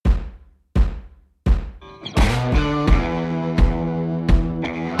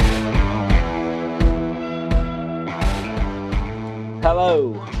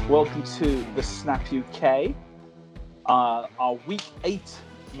Hello, welcome to the Snap UK, our Week 8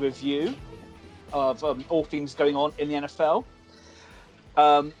 review of all things going on in the NFL.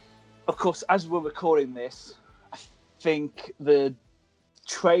 Of course, as we're recording this, I think the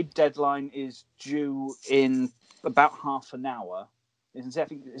trade deadline is due in about half an hour. Isn't it? I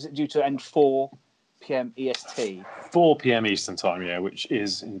think, is it due to end 4 p.m. EST? 4 p.m. Eastern time, yeah, which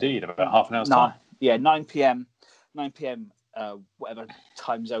is indeed about half an hour's time. Yeah, 9 p.m. Whatever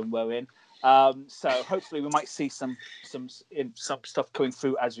time zone we're in. So hopefully we might see some stuff coming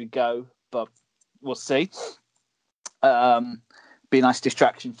through as we go, but we'll see. Be a nice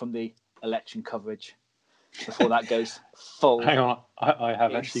distraction from the election coverage before that goes full. Hang on, I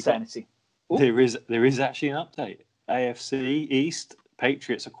have insanity. Actually got, there is actually an update. AFC East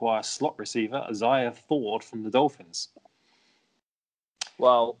Patriots acquire slot receiver Isaiah Ford from the Dolphins.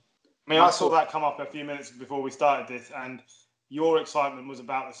 Well, I saw that come up a few minutes before we started this, and your excitement was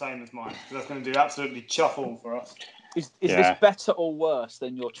about the same as mine. So that's going to do absolutely chuff all for us. Is this better or worse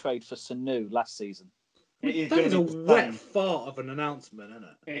than your trade for Sanu last season? That is a wet fart of an announcement, isn't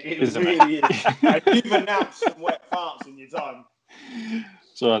it? It really is. You've announced some wet farts in your time.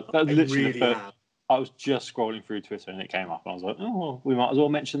 So that's literally really the first. I was just scrolling through Twitter and it came up, and I was like, "Oh, well, we might as well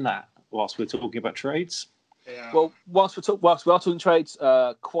mention that whilst we're talking about trades." Yeah. Well, whilst we are talking trades,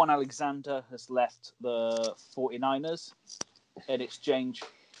 Quan Alexander has left the 49ers in exchange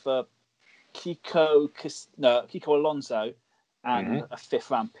for Kiko Alonso and a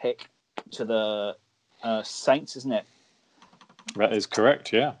 5th-round pick to the Saints, isn't it? That is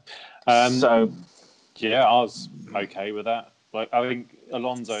correct, yeah. I was okay with that. Like, I think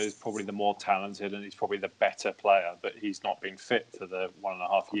Alonso is probably the more talented and he's probably the better player, but he's not been fit for the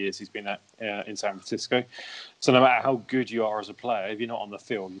 1.5 years he's been in San Francisco. So no matter how good you are as a player, if you're not on the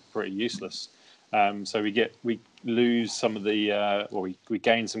field, you're pretty useless. So we lose some of the we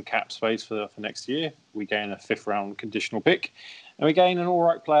gain some cap space for next year. We gain a 5th-round conditional pick, and we gain an all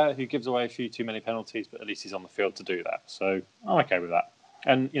right player who gives away a few too many penalties, but at least he's on the field to do that. So I'm okay with that.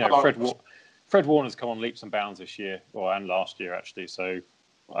 And Fred Warner's come on leaps and bounds this year, and last year actually. So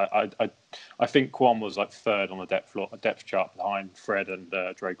I think Quan was like 3rd on the depth chart behind Fred and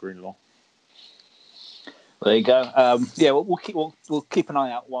Dre Greenlaw. There you go. We'll keep an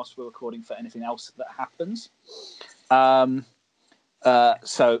eye out whilst we're recording for anything else that happens. So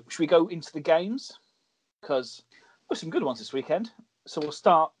should we go into the games? Because there's some good ones this weekend. So we'll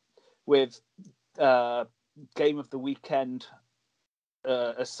start with game of the weekend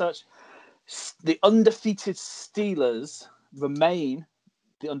as such. The undefeated Steelers remain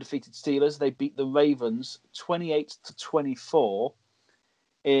the undefeated Steelers. They beat the Ravens 28-24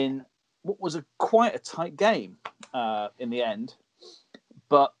 in what was quite a tight game in the end.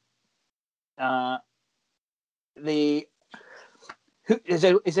 But does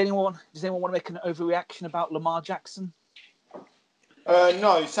anyone want to make an overreaction about Lamar Jackson?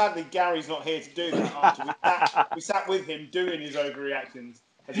 No, sadly Gary's not here to do that. We sat with him doing his overreactions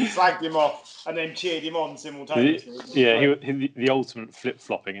as he flagged him off and then cheered him on simultaneously. He the ultimate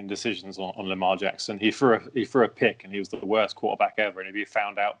flip-flopping in decisions on Lamar Jackson. He threw a pick and he was the worst quarterback ever, and he'd be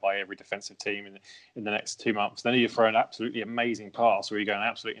found out by every defensive team in the next 2 months. Then he'd throw an absolutely amazing pass or he'd go an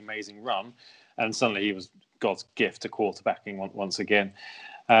absolutely amazing run, and suddenly he was God's gift to quarterbacking once again.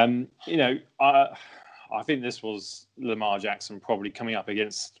 I think this was Lamar Jackson probably coming up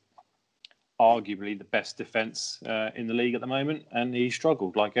against arguably the best defense in the league at the moment, and he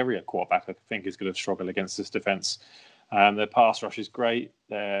struggled like every quarterback. I think is going to struggle against this defense. Their pass rush is great.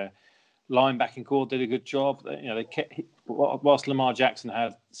 Their linebacking core did a good job. They kept, whilst Lamar Jackson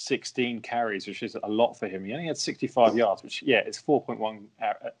had 16 carries, which is a lot for him. He only had 65 yards, which it's 4.1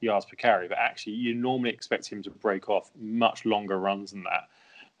 yards per carry, but actually you normally expect him to break off much longer runs than that.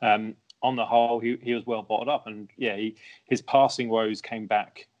 On the whole, he was well bottled up, and his passing woes came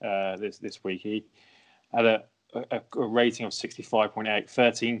back this week. He had a rating of 65.8,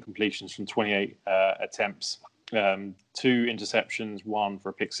 13 completions from 28 attempts, 2 interceptions, 1 for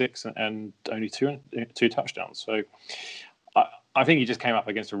a pick six, and only two touchdowns. So I think he just came up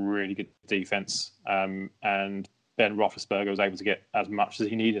against a really good defense, and Ben Roethlisberger was able to get as much as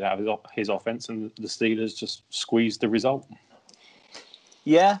he needed out of his offense, and the Steelers just squeezed the result.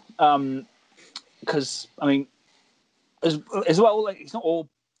 Yeah, because as well, it's not all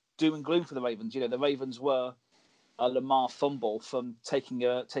doom and gloom for the Ravens. The Ravens were a Lamar fumble from taking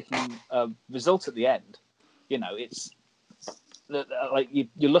a result at the end. It's like you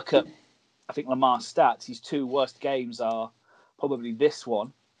look at, I think Lamar's stats. His 2 worst games are probably this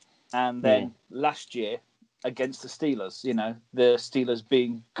one, and then last year against the Steelers. The Steelers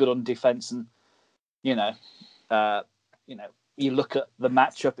being good on defense and you look at the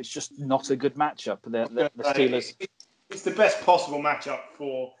matchup, it's just not a good matchup. The Steelers. It's the best possible matchup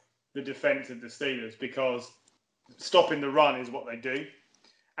for the defence of the Steelers because stopping the run is what they do.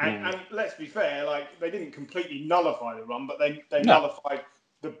 And let's be fair, like they didn't completely nullify the run, but they nullified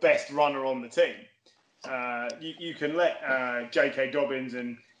the best runner on the team. You can let J.K. Dobbins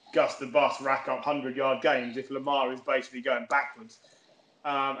and Gus the Bus rack up 100-yard games if Lamar is basically going backwards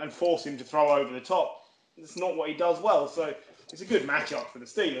and force him to throw over the top. It's not what he does well. So it's a good matchup for the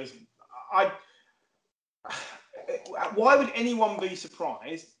Steelers. Why would anyone be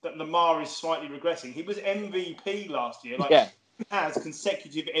surprised that Lamar is slightly regressing? He was MVP last year. Who has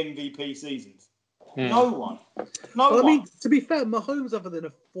consecutive MVP seasons? No one. I mean, to be fair, Mahomes, other than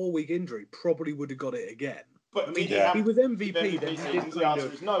a 4-week injury, probably would have got it again. But I mean, he was MVP. Then seasons, the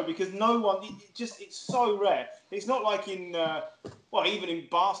answer is no, because no one. It's so rare. It's not like in even in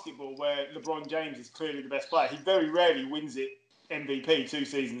basketball where LeBron James is clearly the best player. He very rarely wins it MVP 2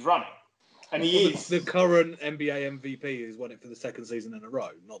 seasons running, and he is the current NBA MVP who's won it for the 2nd season in a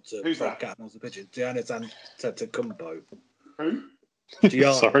row. Not to who's that? Captain the pitcher, Giannis Antetokounmpo. Who?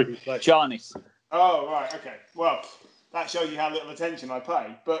 Sorry, Giannis. Oh right, okay. Well, that shows you how little attention I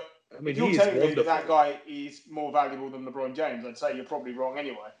pay. But I mean, if you're telling me that guy is more valuable than LeBron James, I'd say you're probably wrong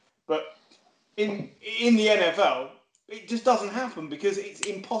anyway. But in the NFL, it just doesn't happen because it's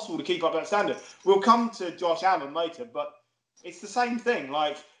impossible to keep up that standard. We'll come to Josh Allen later, but it's the same thing.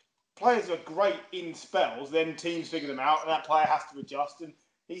 Like, players are great in spells, then teams figure them out, and that player has to adjust, and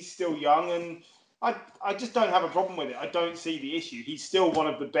he's still young, and I just don't have a problem with it. I don't see the issue. He's still one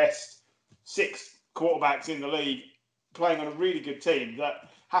of the best 6 quarterbacks in the league, playing on a really good team that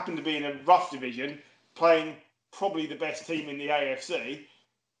happened to be in a rough division, playing probably the best team in the AFC.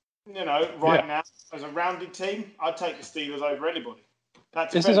 You know, now, as a rounded team, I'd take the Steelers over anybody. The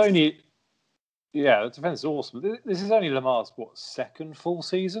defense is awesome. This is only Lamar's 2nd full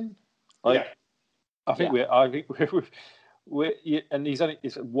season. I think and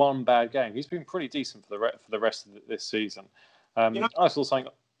it's 1 bad game. He's been pretty decent for the rest of this season. I saw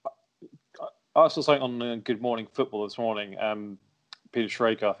something on Good Morning Football this morning. Peter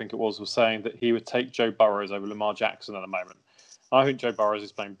Schrager, I think it was saying that he would take Joe Burrows over Lamar Jackson at the moment. I think Joe Burrows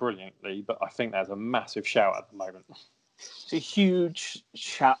is playing brilliantly, but I think there's a massive shout at the moment. It's a huge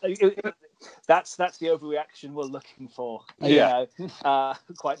shout. That's the overreaction we're looking for.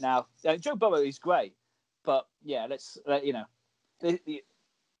 Quite now. Joe Burrow is great, but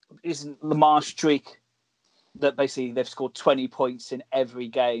isn't Lamar's streak that basically they've scored 20 points in every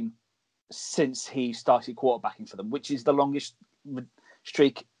game since he started quarterbacking for them, which is the longest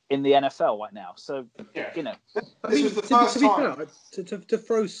streak in the NFL right now. So, This was the first time. To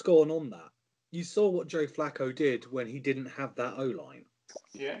throw scorn on that, you saw what Joe Flacco did when he didn't have that O-line.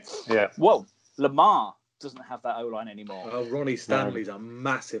 Yeah. Whoa, Lamar doesn't have that O-line anymore. Ronnie Stanley's a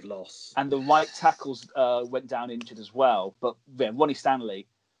massive loss. And the right tackles went down injured as well. But Ronnie Stanley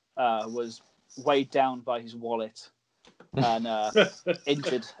was weighed down by his wallet and got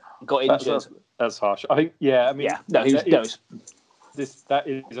injured. That's harsh. I think, that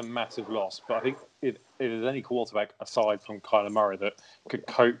is a massive loss, but I think it is any quarterback aside from Kyler Murray that could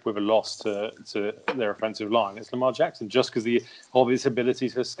cope with a loss to their offensive line. It's Lamar Jackson, just because of his ability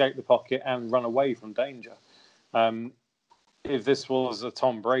to escape the pocket and run away from danger. If this was a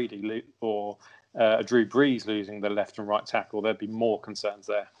Tom Brady or a Drew Brees losing the left and right tackle, there'd be more concerns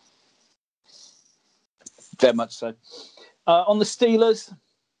there. Very much so. On the Steelers,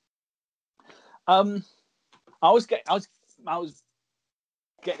 I was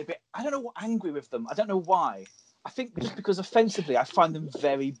getting a bit, I don't know, angry with them. I don't know why. I think just because offensively, I find them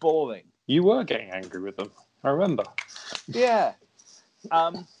very boring. You were getting angry with them, I remember. Yeah.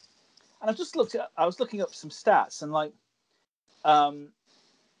 And I was looking up some stats, and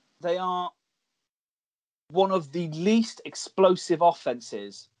they are one of the least explosive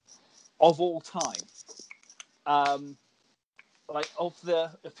offenses of all time. Of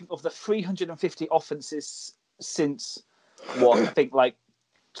the 350 offenses since I think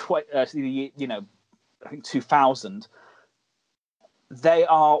 2000, they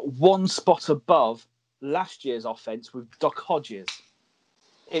are 1 spot above last year's offense with Doc Hodges.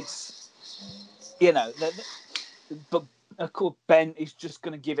 It's, but of course Ben is just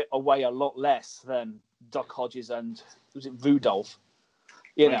going to give it away a lot less than Doc Hodges and was it Rudolph?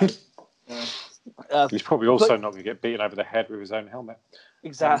 He's probably also not going to get beaten over the head with his own helmet.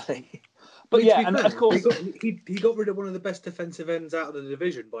 Exactly. But of course he got rid of one of the best defensive ends out of the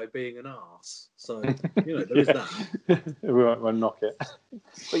division by being an arse. So there is that. We won't knock it.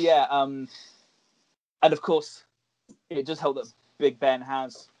 But and of course it does help that Big Ben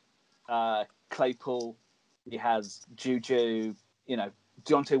has Claypool, He has Juju. You know,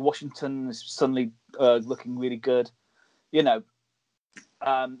 Deontay Washington is suddenly looking really good. You know,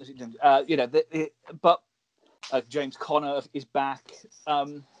 but James Conner is back.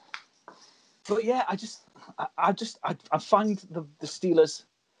 But yeah, I find the Steelers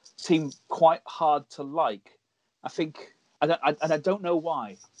team quite hard to like. I think I don't know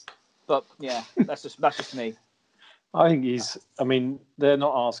why, but yeah, that's just me. I think they're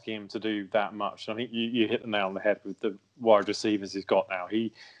not asking him to do that much. I think you hit the nail on the head with the wide receivers he's got now.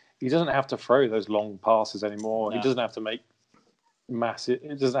 He doesn't have to throw those long passes anymore. No. He doesn't have to make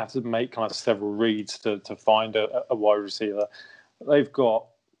It doesn't have to make kind of several reads to find a wide receiver. They've got,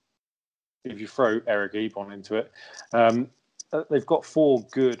 if you throw Eric Ebron into it, they've got 4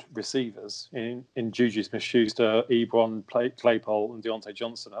 good receivers in Juju Smith-Schuster, Ebron, Claypool, and Deontay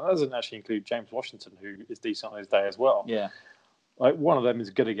Johnson. And that doesn't actually include James Washington, who is decent on his day as well. Yeah, like one of them is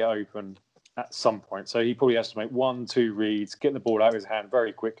going to get open at some point, so he probably has to make 1-2 reads, get the ball out of his hand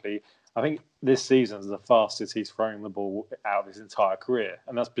very quickly. I think this season is the fastest he's thrown the ball out of his entire career,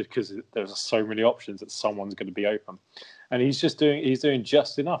 and that's because there's so many options that someone's going to be open, and he's doing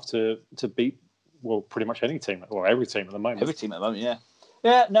just enough to beat pretty much any team or every team at the moment. Every team at the moment,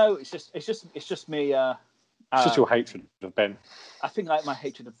 yeah. No, it's just me. It's just your hatred of Ben. I think like my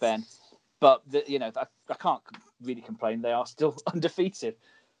hatred of Ben, but I can't really complain. They are still undefeated,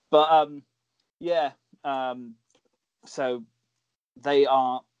 but so they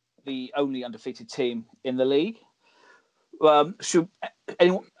are the only undefeated team in the league. Should we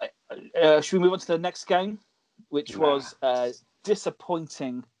move on to the next game, which was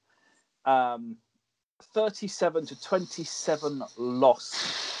disappointing 37-27 loss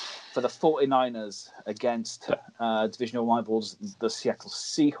for the 49ers against divisional rivals, the Seattle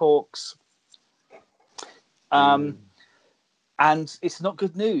Seahawks. And it's not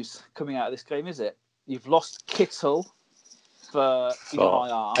good news coming out of this game, is it? You've lost Kittle for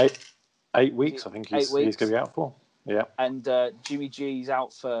IR. 8 weeks, I think he's going to be out for. Yeah. And Jimmy G's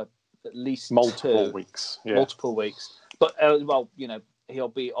out for at least multiple weeks. Yeah. Multiple weeks. But, he'll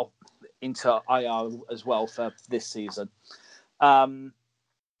be off into IR as well for this season.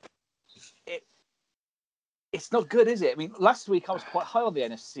 It's not good, is it? I mean, last week I was quite high on the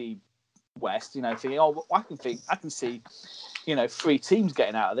NFC West, thinking, I can see, 3 teams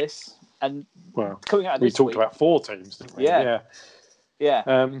getting out of this. And coming out of this we talked about 4 teams, didn't we? Yeah.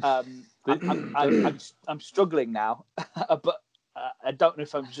 I'm struggling now, but I don't know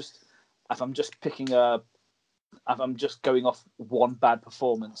if I'm just going off one bad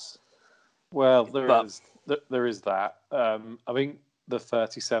performance. Well, there is that. I think the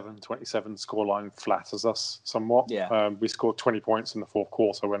 37-27 scoreline flatters us somewhat. Yeah. We scored 20 points in the fourth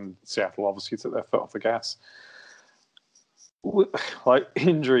quarter when Seattle obviously took their foot off the gas. Like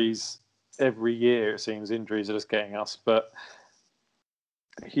injuries, every year it seems injuries are just getting us. But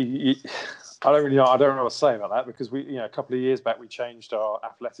I don't really know. I don't know what to say about that because a couple of years back we changed our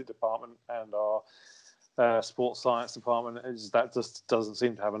athletic department and our sports science department. That just doesn't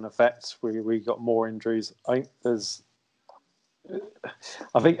seem to have an effect. We got more injuries. I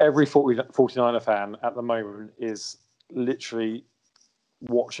think every 49er fan at the moment is literally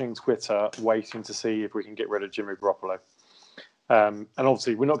watching Twitter, waiting to see if we can get rid of Jimmy Garoppolo. And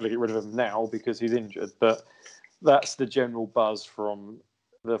obviously, we're not going to get rid of him now because he's injured. But that's the general buzz from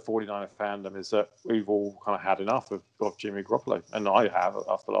the 49er fandom, is that we've all kind of had enough of Jimmy Garoppolo, and I have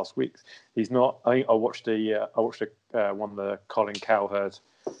after last week. He's not. I watched one of the Colin Cowherd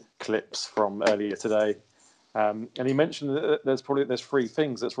clips from earlier today, and he mentioned that there's 3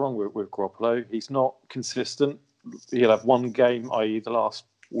 things that's wrong with Garoppolo. He's not consistent. He'll have one game, i.e. the last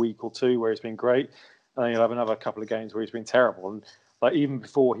week or 2, where he's been great, and then he'll have another couple of games where he's been terrible. And like even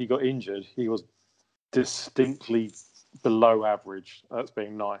before he got injured, he was distinctly below average. That's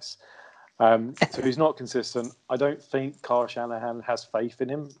being nice. So he's not consistent. I don't think Kyle Shanahan has faith in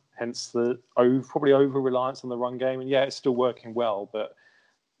him, hence the probably over-reliance on the run game. And yeah, it's still working well, but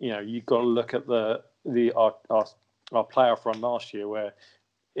you've got to look at our playoff run last year, where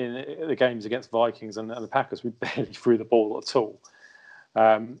in the games against Vikings and the Packers, we barely threw the ball at all.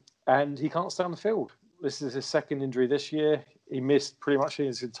 And he can't stay on the field. This is his second injury this year. He missed pretty much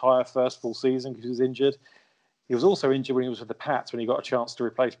his entire first full season because he was injured. He was also injured when he was with the Pats, when he got a chance to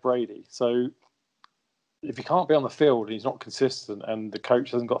replace Brady. So if he can't be on the field and he's not consistent and the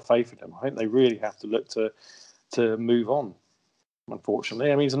coach hasn't got faith in him, I think they really have to look to move on, unfortunately.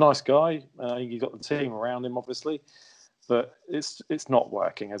 I mean, he's a nice guy. He's got the team around him, obviously. But it's not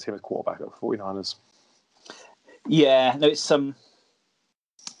working as him as quarterback at the 49ers. Yeah, no, it's I'm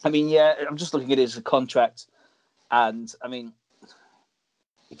just looking at it as a contract. And, I mean,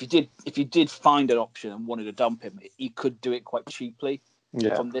 if you did find an option and wanted to dump him, you could do it quite cheaply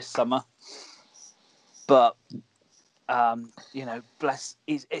from this summer. But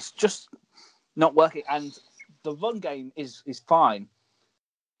it's just not working, and the run game is fine,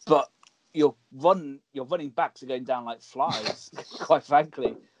 but your running backs are going down like flies, quite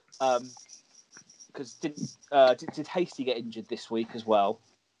frankly. Because did Hasty get injured this week as well?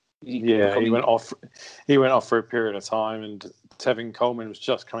 He went off. He went off for a period of time, and Tevin Coleman was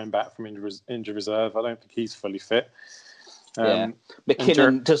just coming back from injured reserve. I don't think he's fully fit.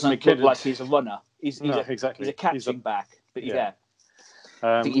 McKinnon doesn't look like he's a runner. He's a catching back, but yeah.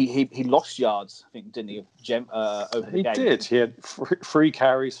 I think he lost yards. I think, didn't he? Over the game. He did. He had 3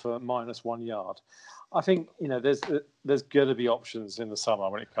 carries for -1 yard. I think there's going to be options in the summer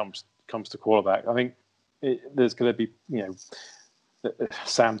when it comes to quarterback. I think there's going to be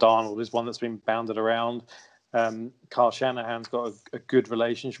Sam Darnold is one that's been bounded around. Kyle Shanahan's got a good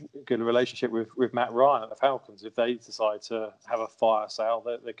relationship with Matt Ryan at the Falcons. If they decide to have a fire sale,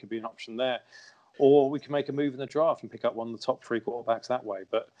 there could be an option there. Or we can make a move in the draft and pick up one of the top 3 quarterbacks that way.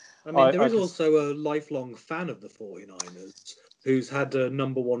 But there is also a lifelong fan of the 49ers who's had a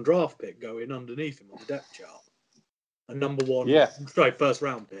number 1 draft pick going underneath him on the depth chart. A number 1 first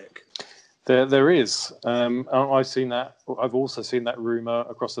round pick. There is. I've seen that. I've also seen that rumor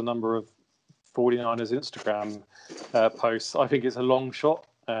across a number of 49ers Instagram posts. I think it's a long shot.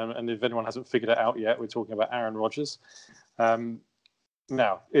 And if anyone hasn't figured it out yet, we're talking about Aaron Rodgers.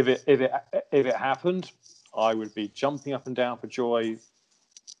 Now, if it happened, I would be jumping up and down for joy.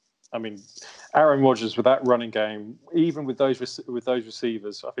 I mean, Aaron Rodgers with that running game, even with those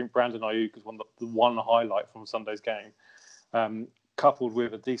receivers, I think Brandon Ayuk is the one highlight from Sunday's game, coupled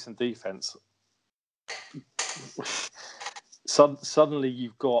with a decent defense. Suddenly,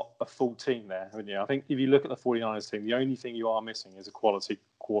 you've got a full team there, haven't you? I think if you look at the 49ers team, the only thing you are missing is a quality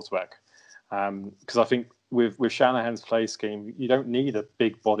quarterback. Because I think with Shanahan's play scheme, you don't need a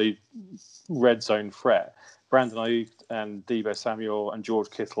big-bodied red zone threat. Brandon Ayuk and Deebo Samuel and George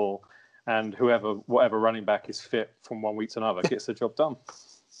Kittle and whatever running back is fit from one week to another gets the job done.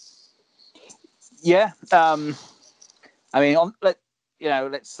 Yeah, let's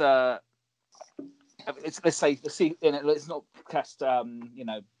not cast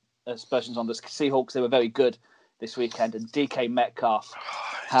aspersions on the Seahawks. They were very good this weekend, and DK Metcalf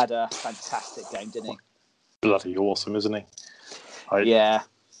had a fantastic game, didn't he? Bloody awesome, isn't he? Yeah.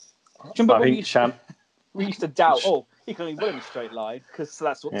 Do you remember we used to doubt, he can only run in a straight line, because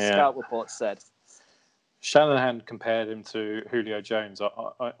that's what the scout report said. Shanahan compared him to Julio Jones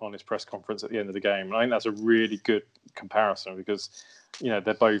on his press conference at the end of the game. And I think that's a really good comparison because, they're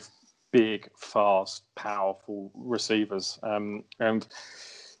both big, fast, powerful receivers. And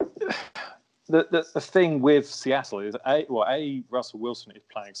the thing with Seattle is, Russell Wilson is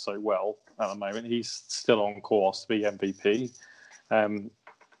playing so well at the moment. He's still on course to be MVP.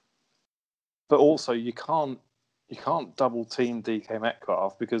 But also, you can't double team DK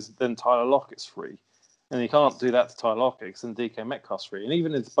Metcalf because then Tyler Lockett's free. And you can't do that to Tyler Lockett because then DK Metcalf's free. And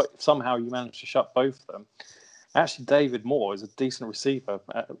even if somehow you manage to shut both of them, actually David Moore is a decent receiver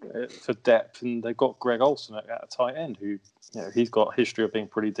for depth, and they've got Greg Olsen at a tight end who, he's got a history of being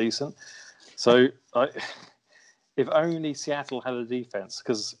pretty decent. So if only Seattle had a defense,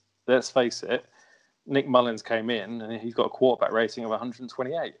 because let's face it, Nick Mullins came in and he's got a quarterback rating of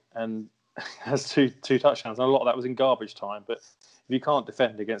 128 and has two touchdowns. And a lot of that was in garbage time. But if you can't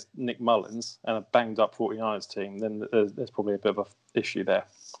defend against Nick Mullins and a banged up 49ers team, then there's probably a bit of an issue there.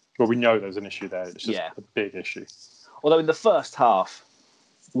 Well, we know there's an issue there. It's just a big issue. Although in the first half,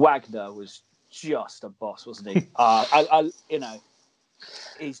 Wagner was just a boss, wasn't he?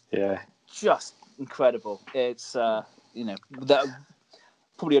 He's just incredible. It's the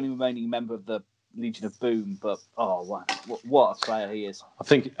probably only remaining member of the Legion of Boom, but what a player he is. I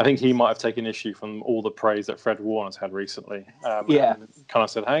think he might have taken issue from all the praise that Fred Warner's had recently. And kind of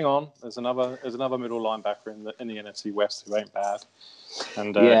said, "Hang on, there's another middle linebacker in the NFC West who ain't bad."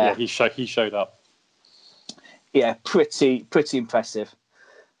 And he showed up. Yeah, pretty impressive.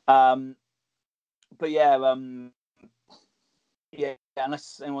 Unless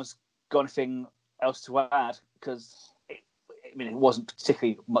anyone's got anything else to add, because it wasn't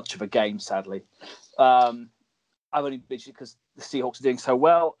particularly much of a game, sadly. I've only mentioned because the Seahawks are doing so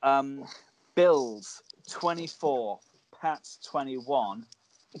well. Bills 24, Pats 21.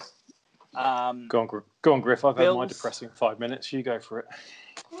 Go on, Griff. I've had my depressing 5 minutes. You go for it.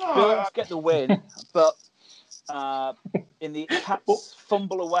 Bills get the win, but in the Pats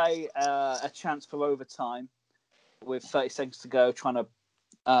fumble away a chance for overtime with 30 seconds to go, trying to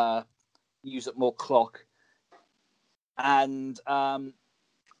use up more clock. And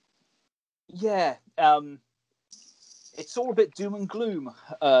Yeah, it's all a bit doom and gloom,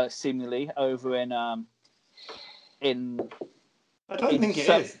 seemingly over in. I don't think it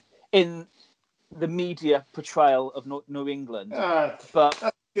is. In the media portrayal of New England, but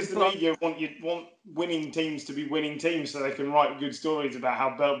that's because the media want winning teams to be winning teams, so they can write good stories about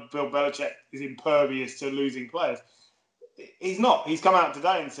how Bill Belichick is impervious to losing players. He's not. He's come out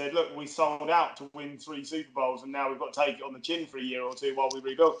today and said, "Look, we sold out to win 3 Super Bowls, and now we've got to take it on the chin for a year or two while we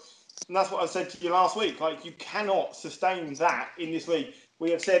rebuild." And that's what I said to you last week. Like, you cannot sustain that in this league.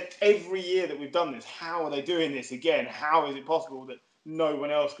 We have said every year that we've done this. How are they doing this again? How is it possible that no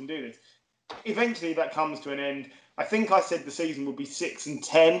one else can do this? Eventually, that comes to an end. I think I said the season would be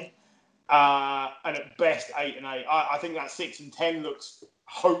 6-10, and at best 8-8. I think that 6-10 looks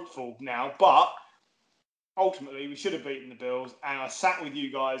hopeful now, but ultimately we should have beaten the Bills. And I sat with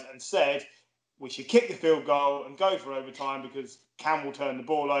you guys and said we should kick the field goal and go for overtime because Cam will turn the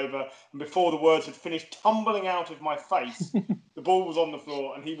ball over. And before the words had finished tumbling out of my face, the ball was on the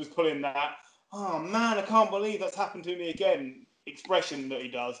floor and he was pulling that, "Oh man, I can't believe that's happened to me again," expression that he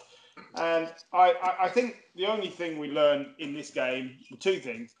does. And I think the only thing we learned in this game were 2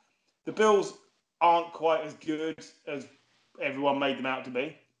 things. The Bills aren't quite as good as everyone made them out to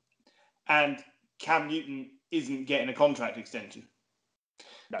be. And Cam Newton isn't getting a contract extension.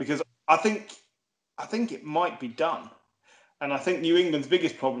 No. Because I think it might be done. And I think New England's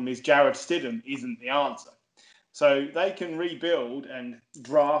biggest problem is Jarrett Stidham isn't the answer. So they can rebuild and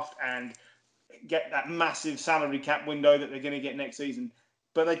draft and get that massive salary cap window that they're going to get next season.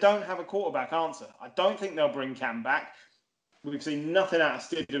 But they don't have a quarterback answer. I don't think they'll bring Cam back. We've seen nothing out of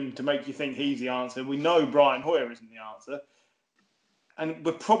Stidham to make you think he's the answer. We know Brian Hoyer isn't the answer. And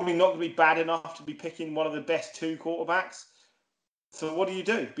we're probably not going to be bad enough to be picking one of the best 2 quarterbacks. So what do you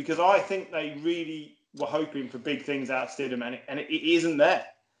do? Because I think they really were hoping for big things out of Stidham, and it isn't there.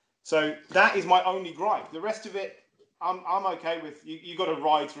 So that is my only gripe. The rest of it, I'm okay with. You've got to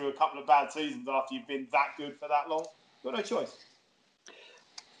ride through a couple of bad seasons after you've been that good for that long. You've got no choice.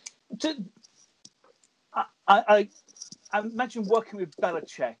 I imagine working with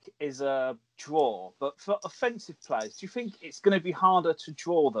Belichick is a draw, but for offensive players, do you think it's going to be harder to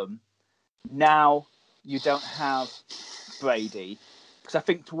draw them now you don't have Brady? Because I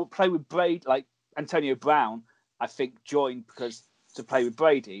think to play with Brady, like Antonio Brown, I think joined because to play with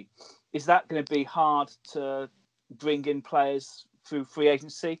Brady. Is that going to be hard to bring in players through free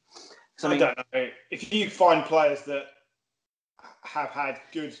agency? I don't know. If you find players that have had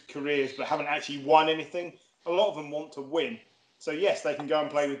good careers but haven't actually won anything, a lot of them want to win. So yes, they can go and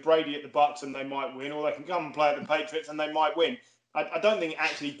play with Brady at the Bucs and they might win, or they can come and play at the Patriots and they might win. I don't think it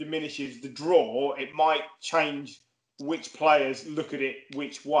actually diminishes the draw. It might change which players look at it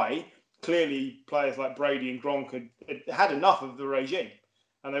which way. Clearly, players like Brady and Gronk had enough of the regime,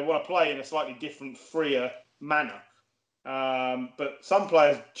 and they want to play in a slightly different, freer manner. But some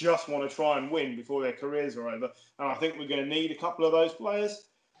players just want to try and win before their careers are over, and I think we're going to need a couple of those players.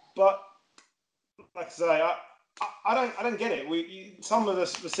 But like I say, I don't get it. Some of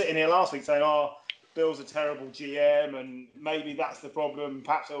us were sitting here last week saying, "Oh, Bill's a terrible GM, and maybe that's the problem.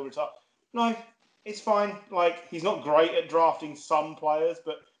 Perhaps he'll retire." No, it's fine. Like, he's not great at drafting some players,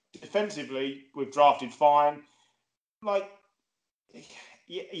 but defensively, we've drafted fine. Like,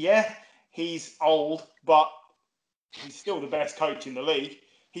 yeah, he's old, but he's still the best coach in the league.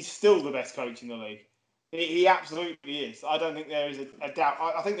 He's still the best coach in the league. He absolutely is. I don't think there is a doubt.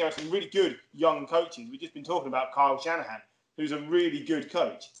 I think there are some really good young coaches. We've just been talking about Kyle Shanahan, who's a really good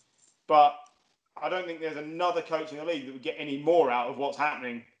coach. But I don't think there's another coach in the league that would get any more out of what's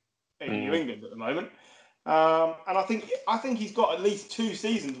happening in New England at the moment. And I think he's got at least 2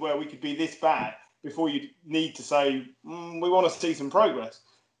 seasons where we could be this bad before you need to say, we want to see some progress.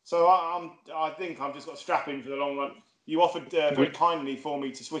 So I think I've just got to strap in for the long run. You offered very kindly for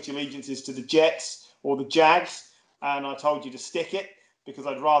me to switch allegiances to the Jets or the Jags, and I told you to stick it because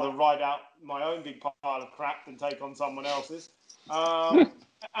I'd rather ride out my own big pile of crap than take on someone else's. And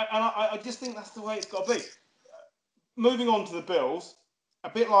I just think that's the way it's got to be. Moving on to the Bills, a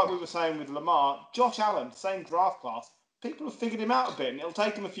bit like we were saying with Lamar, Josh Allen, same draft class, people have figured him out a bit, and it'll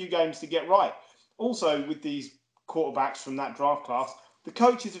take him a few games to get right. Also, with these quarterbacks from that draft class, the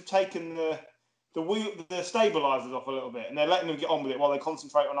coaches have taken the stabilizers off a little bit, and they're letting them get on with it while they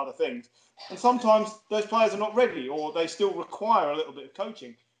concentrate on other things. And sometimes those players are not ready, or they still require a little bit of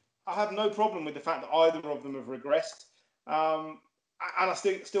coaching. I have no problem with the fact that either of them have regressed. And I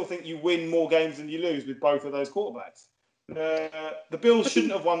still think you win more games than you lose with both of those quarterbacks. The Bills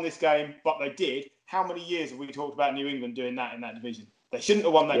shouldn't have won this game, but they did. How many years have we talked about New England doing that in that division? They shouldn't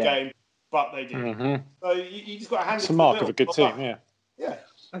have won that game, but they did. So you just got to hand it to the Bills. It's a mark of a good team, yeah. Yeah.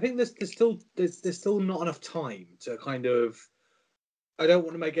 I think there's still not enough time to kind of. I don't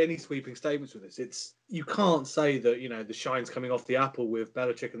want to make any sweeping statements with this. It's you can't say that the shine's coming off the apple with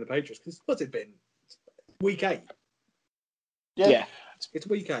Belichick and the Patriots because what's it been? Week 8. Yeah. It's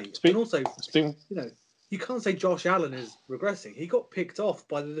week 8, and also you can't say Josh Allen is regressing. He got picked off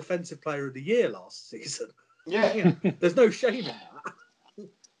by the Defensive Player of the Year last season. Yeah, there's no shame in that.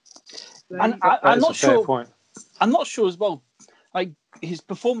 And I'm not sure. Point. I'm not sure as well. Like his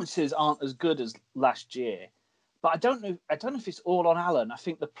performances aren't as good as last year, but I don't know if it's all on Allen. I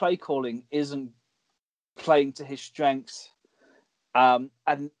think the play calling isn't playing to his strengths, and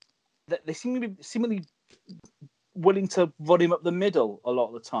they seem to be seemingly willing to run him up the middle a lot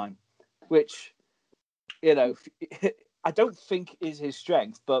of the time, which I don't think is his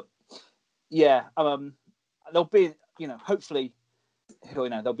strength. But yeah, they'll be hopefully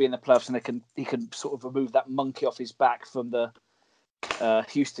they'll be in the playoffs and he can sort of remove that monkey off his back from the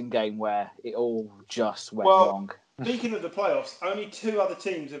Houston game where it all just went wrong. Speaking of the playoffs, only 2 other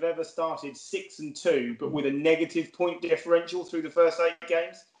teams have ever started 6-2, but with a negative point differential through the first 8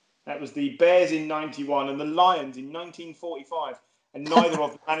 games. That was the Bears in '91 and the Lions in 1945, and neither of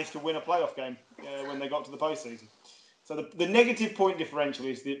them managed to win a playoff game when they got to the postseason. So the negative point differential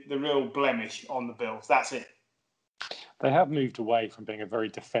is the real blemish on the Bills. That's it. They have moved away from being a very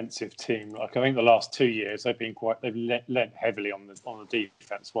defensive team. Like I think the last 2 years, they've lent heavily on the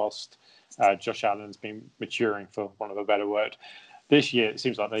defense, whilst Josh Allen's been maturing, for want of a better word. This year, it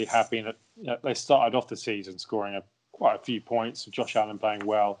seems like they have been. They started off the season scoring quite a few points. Josh Allen playing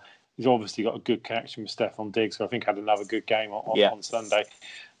well. He's obviously got a good connection with Stephon Diggs, who I think had another good game on Sunday.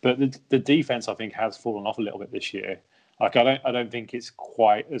 But the defense, I think, has fallen off a little bit this year. Like I don't think it's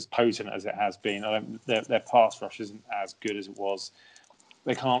quite as potent as it has been. Their pass rush isn't as good as it was.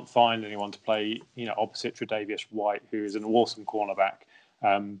 They can't find anyone to play, opposite Tre'Davious White, who is an awesome cornerback,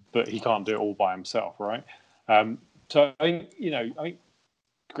 but he can't do it all by himself, right? So I think,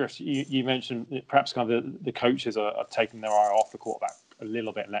 Griff, you mentioned that perhaps kind of the coaches are taking their eye off the quarterback a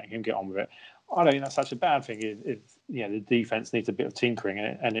little bit and letting him get on with it. I don't think that's such a bad thing. The defense needs a bit of tinkering in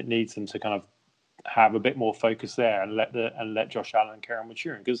it, and it needs them to kind of have a bit more focus there and let Josh Allen carry on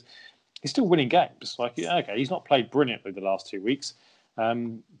maturing, because he's still winning games. Like, okay, he's not played brilliantly the last 2 weeks,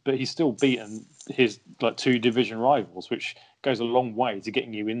 but he's still beaten his 2 division rivals, which goes a long way to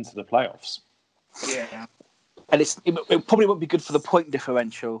getting you into the playoffs. Yeah. And it probably won't be good for the point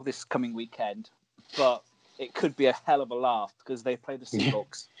differential this coming weekend, but it could be a hell of a laugh because they play the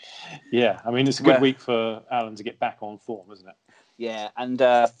Seahawks. Yeah, I mean, it's a good week for Allen to get back on form, isn't it? Yeah, and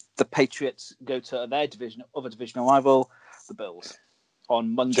the Patriots go to their other divisional rival, the Bills,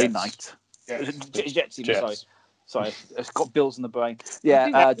 on Monday night. Jets. Sorry, it's got Bills in the brain.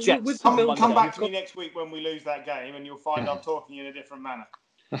 Yeah, Jets. Come back to me next week when we lose that game, and you'll find I'm talking in a different manner.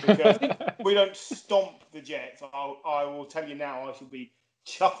 Because if we don't stomp the Jets, I will tell you now, I shall be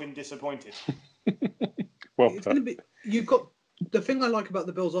chuffing disappointed. It's going to be. You've got the thing I like about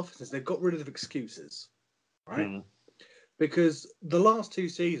the Bills' offense is they've got rid of excuses, right? Because the last 2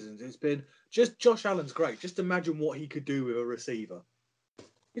 seasons, it's been just Josh Allen's great. Just imagine what he could do with a receiver.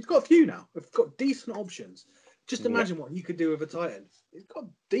 He's got a few now. We've got decent options. Just imagine what he could do with a tight end. He's got a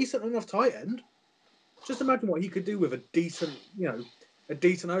decent enough tight end. Just imagine what he could do with a decent, a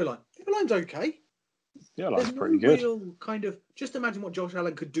decent O-line. The O-line's okay. Yeah, line's pretty good. Real kind of. Just imagine what Josh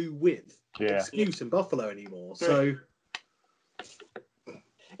Allen could do with. Excuse in Buffalo anymore. So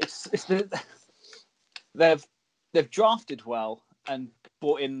they've drafted well and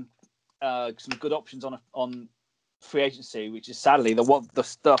brought in some good options on free agency, which is sadly the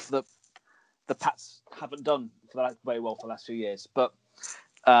stuff that the Pats haven't done very well for the last few years. But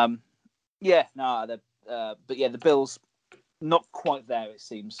the Bills not quite there, it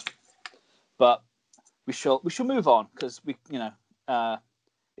seems. But we shall move on because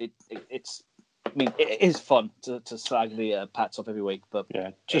it's. I mean, it is fun to slag the Pats off every week, but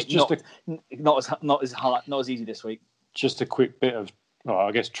not as easy this week. Just a quick bit of,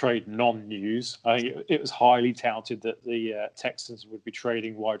 trade non-news. I think it was highly touted that the Texans would be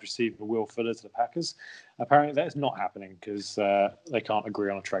trading wide receiver Will Fuller to the Packers. Apparently, that is not happening because they can't agree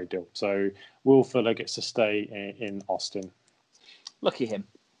on a trade deal. So Will Fuller gets to stay in Austin. Lucky him,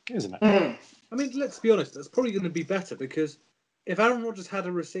 isn't it? I mean, let's be honest. That's probably going to be better because if Aaron Rodgers had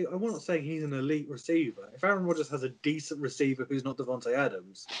a receiver, I'm not saying he's an elite receiver. If Aaron Rodgers has a decent receiver who's not Devontae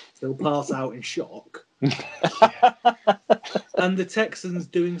Adams, he'll pass out in shock. And the Texans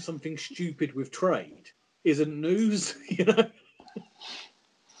doing something stupid with trade isn't news,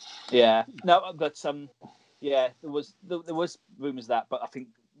 Yeah, no, but there was rumours that, but I think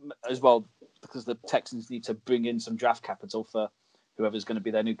as well because the Texans need to bring in some draft capital for whoever's going to be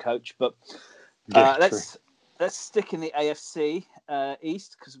their new coach. But Yeah, let's stick in the AFC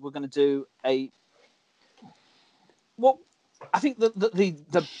East, because we're going to do I think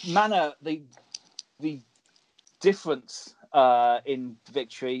the manner, the difference in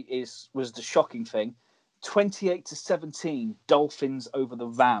victory was the shocking thing. 28-17, Dolphins over the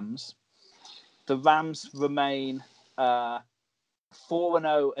Rams. The Rams remain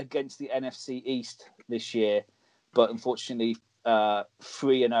 4-0 against the NFC East this year, but unfortunately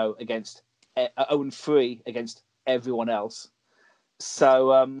 3-0 against 0-3 against everyone else.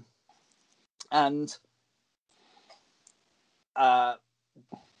 So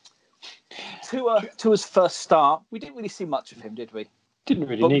Tua's first start, we didn't really see much of him, did we? Didn't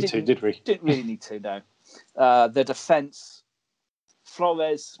really need to, did we? Didn't really need to, no. The defense,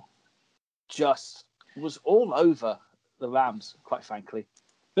 Flores just was all over the Rams, quite frankly.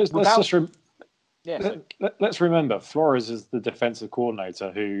 Let's remember, Flores is the defensive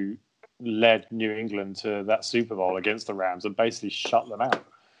coordinator who led New England to that Super Bowl against the Rams and basically shut them out.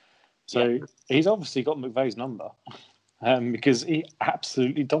 So he's obviously got McVay's number because he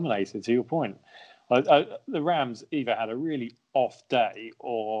absolutely dominated, to your point. The Rams either had a really off day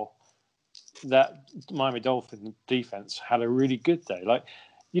or that Miami Dolphins defense had a really good day. Like,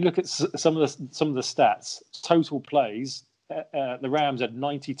 you look at some of the stats, total plays, the Rams had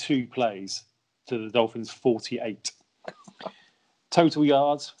 92 plays to the Dolphins 48. Total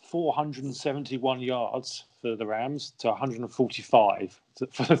yards, 471 yards for the Rams to 145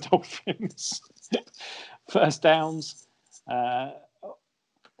 for the Dolphins. First downs, well,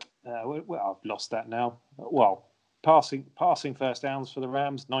 I've lost that now. Well, passing first downs for the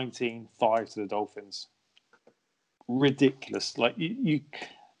Rams, 19-5 to the Dolphins. Ridiculous. Like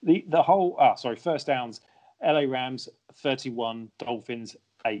first downs, LA Rams 31, Dolphins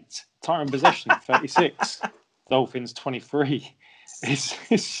 8. Time and possession 36, Dolphins 23. It's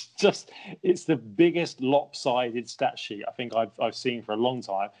the biggest lopsided stat sheet I think I've seen for a long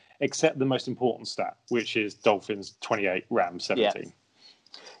time, except the most important stat, which is Dolphins 28, Rams 17.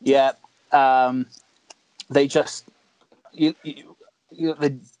 Yeah. They just they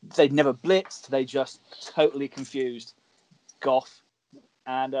never blitzed. They just totally confused Goff,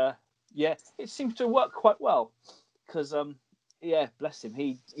 and it seems to work quite well because bless him.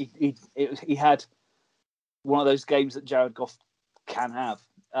 He had one of those games that Jared Goff can have.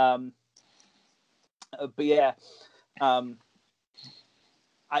 I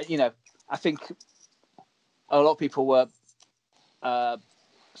think a lot of people were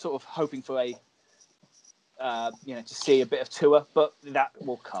sort of hoping for to see a bit of Tua, but that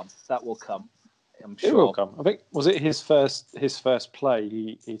will come. I'm sure it will come. I think was it his first play.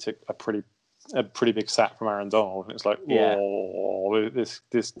 He took a pretty big sack from Aaron Donald. It's like,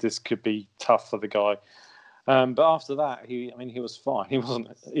 this could be tough for the guy. But after that, he was fine. He wasn't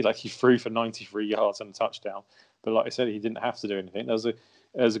he threw for 93 yards and a touchdown. But like I said, he didn't have to do anything. There was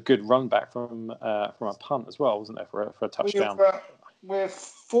a good run back from a punt as well, wasn't there, for a touchdown? We're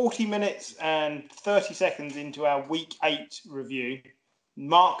 40 minutes and 30 seconds into our Week 8 review.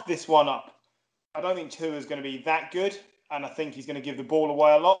 Mark this one up. I don't think Tua is going to be that good, and I think he's going to give the ball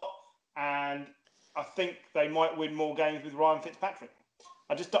away a lot. And I think they might win more games with Ryan Fitzpatrick.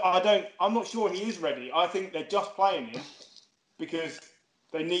 I'm not sure he is ready. I think they're just playing him because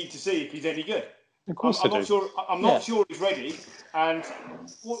they need to see if he's any good. Of course I'm not sure he's ready. And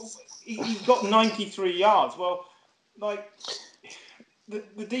he's got 93 yards. Well, like,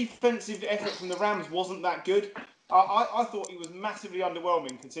 the defensive effort from the Rams wasn't that good. I thought he was massively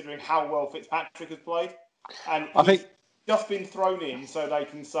underwhelming considering how well Fitzpatrick has played. And he's just been thrown in so they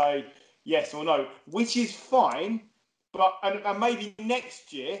can say yes or no, which is fine. But and maybe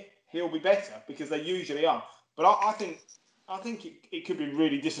next year he'll be better because they usually are. But I think it could be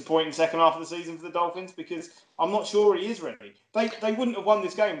really disappointing second half of the season for the Dolphins because I'm not sure he is ready. They wouldn't have won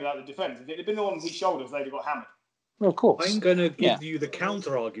this game without the defence. If it had been on his shoulders, they'd have got hammered. Well, of course. I'm going to give you the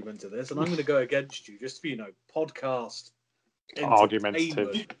counter argument to this, and I'm going to go against you just for podcast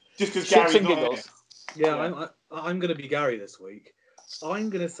argumentative. Just because Gary's not here. Yeah, I'm going to be Gary this week. I'm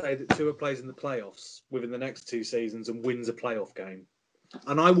going to say that Tua plays in the playoffs within the next 2 seasons and wins a playoff game.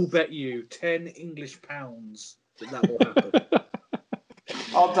 And I will bet you 10 English pounds that will happen.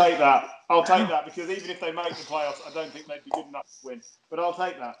 I'll take that because even if they make the playoffs, I don't think they'd be good enough to win. But I'll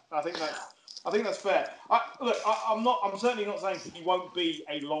take that. I think that's fair. I'm certainly not saying he won't be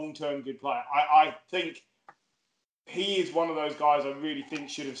a long-term good player. I think he is one of those guys I really think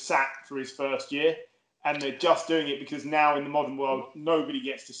should have sat for his first year. And they're just doing it because now in the modern world, nobody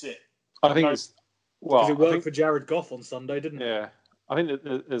gets to sit. I think because it worked for Jared Goff on Sunday, didn't it? Yeah. I think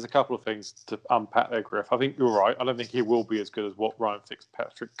that there's a couple of things to unpack there, Griff. I think you're right. I don't think he will be as good as what Ryan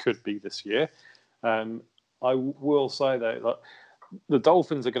Fitzpatrick could be this year. I will say, though, that the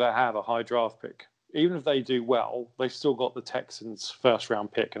Dolphins are going to have a high draft pick. Even if they do well, they've still got the Texans'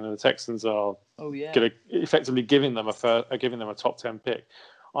 first-round pick, and the Texans are going to effectively giving them a top 10 pick.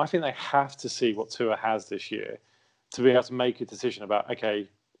 I think they have to see what Tua has this year to be able to make a decision about, okay,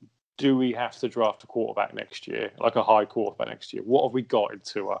 do we have to draft a quarterback next year, like a high quarterback next year? What have we got in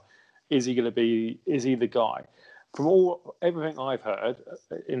Tua? Is he the guy? From everything I've heard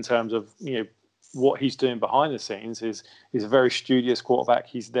in terms of, what he's doing behind the scenes is he's a very studious quarterback.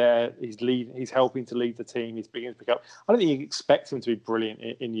 He's there. He's helping to lead the team. He's beginning to pick up. I don't think you expect him to be brilliant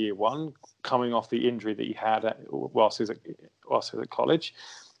in year one, coming off the injury that he had whilst he was at college.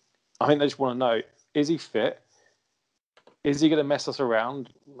 I think they just want to know: is he fit? Is he going to mess us around,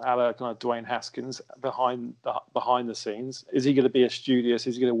 a la kind of Dwayne Haskins behind the scenes? Is he going to be a studious?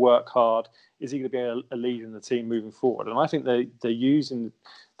 Is he going to work hard? Is he going to be a leader in the team moving forward? And I think they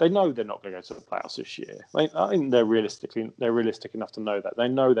know they're not going to go to the playoffs this year. I think they're realistic enough to know that. They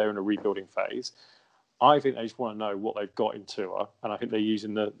know they're in a rebuilding phase. I think they just want to know what they've got in Tua, and I think they're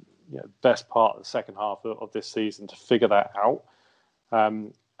using the best part of the second half of this season to figure that out.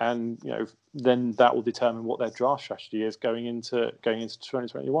 And then that will determine what their draft strategy is going into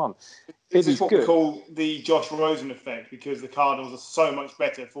 2021. This is what we call the Josh Rosen effect, because the Cardinals are so much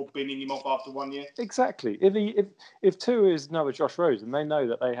better for binning him off after 1 year. Exactly. If Tua is another Josh Rosen, they know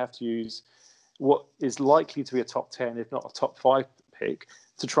that they have to use what is likely to be a top 10, if not a top 5 pick,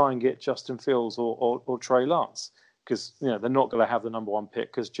 to try and get Justin Fields or Trey Lance, because they're not going to have the number 1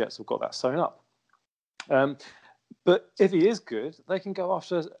 pick because Jets have got that sewn up. But if he is good, they can go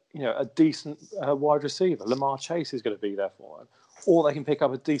after a decent wide receiver. Lamar Chase is going to be there for them. Or they can pick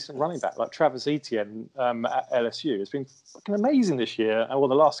up a decent running back like Travis Etienne at LSU. It's been fucking amazing this year, the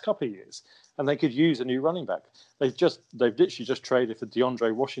last couple of years. And they could use a new running back. They've literally just traded for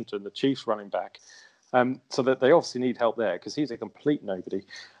DeAndre Washington, the Chiefs running back. So that they obviously need help there because he's a complete nobody.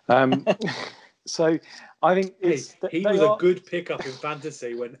 So I think he was a good pickup in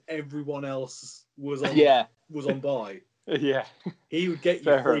fantasy when everyone else was on bye. Yeah, he would get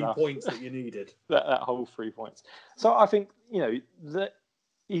you 3 points that you needed. that whole 3 points. So I think that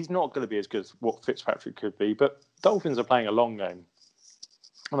he's not going to be as good as what Fitzpatrick could be, but Dolphins are playing a long game,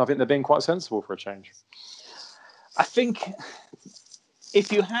 and I think they're being quite sensible for a change. I think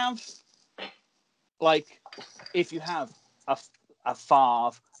if you have a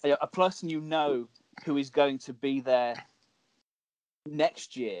Favre, a person who is going to be there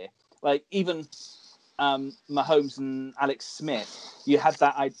next year, like even Mahomes and Alex Smith, you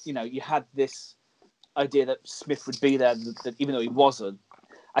had this idea that Smith would be there, that even though he wasn't.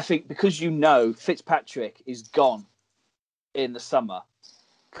 I think because Fitzpatrick is gone in the summer,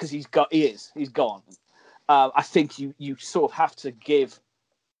 because he's gone. I think you sort of have to give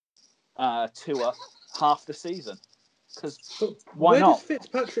Tua half the season. Because why not? Where does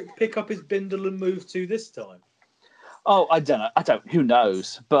Fitzpatrick pick up his bindle and move to this time? Oh, I don't know. Who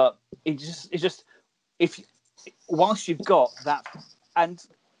knows? But it's just whilst you've got that, and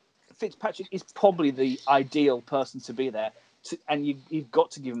Fitzpatrick is probably the ideal person to be there, and you've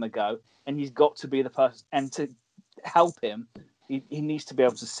got to give him a go, and he's got to be the person, and to help him, he needs to be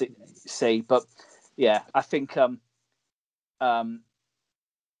able to see. But yeah, I think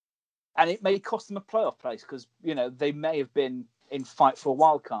and it may cost them a playoff place because they may have been in fight for a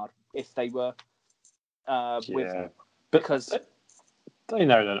wild card if they were. Because they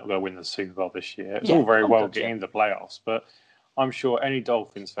know they're not going to win the Super Bowl this year. It's all very well getting into the playoffs, but I'm sure any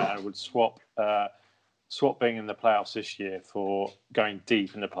Dolphins fan would swap being in the playoffs this year for going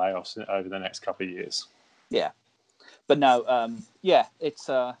deep in the playoffs over the next couple of years. Yeah, but no, it's.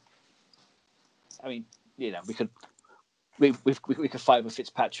 I mean, we could. We could fight with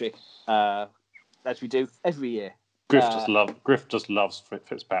Fitzpatrick as we do every year. Griff just loves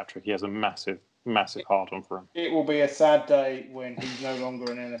Fitzpatrick. He has a massive hard on for him. It will be a sad day when he's no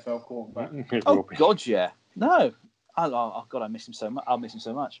longer an NFL quarterback. Oh God, yeah. No. Oh God, I miss him so much. I'll miss him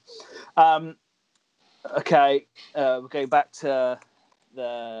so much. Okay, we're going back to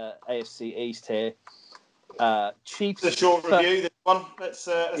the AFC East here. Chiefs. It's a short review. This one. Let's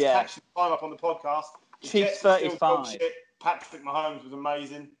catch some time up on the podcast. Chiefs 35. Patrick Mahomes was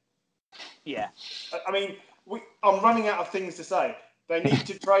amazing. Yeah. I mean, I'm running out of things to say. They need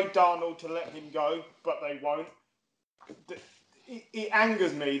to trade Darnold to let him go, but they won't. It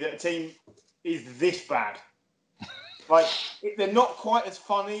angers me that a team is this bad. Like, they're not quite as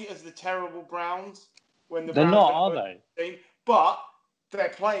funny as the terrible Browns when the They're Browns not, are they? Team, but they're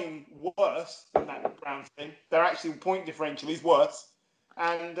playing worse than that Browns team. Their actual point differential is worse.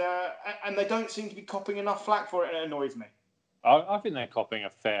 and they don't seem to be copping enough flack for it, and it annoys me. I think they're copping a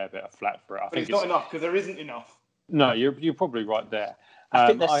fair bit of flack for it. I think it's not enough because there isn't enough. No, you're probably right there. I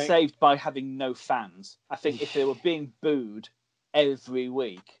think they're saved by having no fans. I think if they were being booed every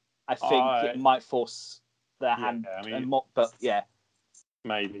week, I think it might force their hand. But yeah,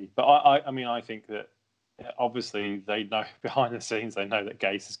 maybe. But I think that obviously they know behind the scenes. They know that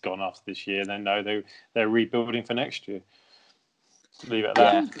Gase has gone after this year. They know they're rebuilding for next year. Leave it at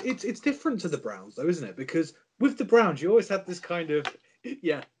that. It's different to the Browns, though, isn't it? Because with the Browns, you always have this kind of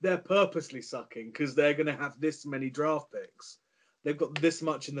they're purposely sucking because they're going to have this many draft picks. They've got this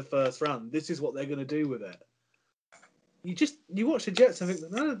much in the first round. This is what they're going to do with it. You watch the Jets and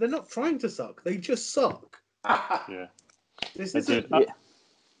think, no, they're not trying to suck. They just suck. Yeah. This isn't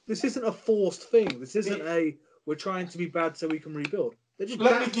a forced thing. This isn't we're trying to be bad so we can rebuild.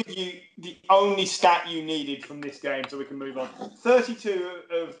 Let me give you the only stat you needed from this game so we can move on. 32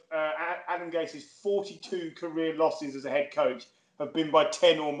 of Adam Gase's 42 career losses as a head coach have been by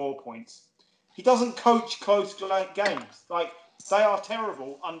 10 or more points. He doesn't coach close games. Like, they are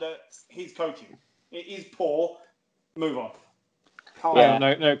terrible under his coaching. It is poor. Move on.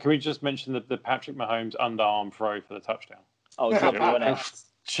 No. Can we just mention the Patrick Mahomes underarm throw for the touchdown? Oh,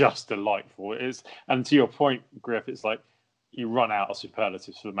 just delightful. It is, and to your point, Griff, it's like you run out of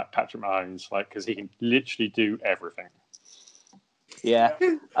superlatives for Patrick Mahomes, like because he can literally do everything. Yeah,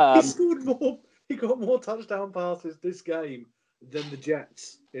 he scored more. He got more touchdown passes this game than the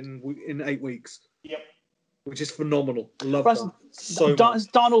Jets in 8 weeks. Yep, which is phenomenal. Love that so much. Has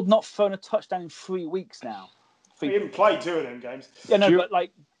Darnold not thrown a touchdown in 3 weeks now? He didn't play 2 of them games. Yeah, no, but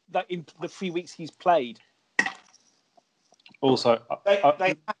like that in the 3 weeks he's played. Also, they have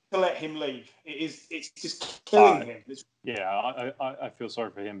to let him leave. It's just killing him. I feel sorry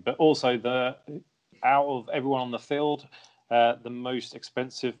for him. But also, out of everyone on the field, the most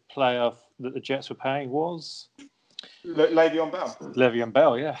expensive player that the Jets were paying was Le'Veon Bell. Le'Veon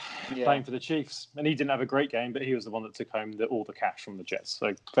Bell, playing for the Chiefs, and he didn't have a great game, but he was the one that took home all the cash from the Jets.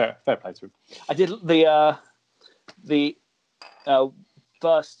 So fair play to him. I did the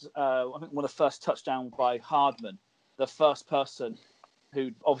first, I think one of the first touchdown by Hardman. The first person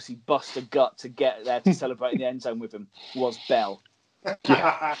who obviously bust a gut to get there to celebrate in the end zone with him was Bell.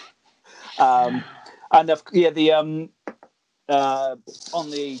 Yeah. For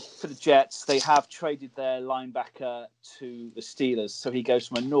the Jets, they have traded their linebacker to the Steelers, so he goes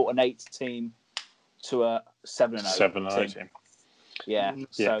from a 0-8 team to a 7-0 team. Yeah,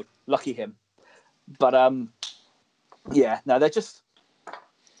 so lucky him. But they're just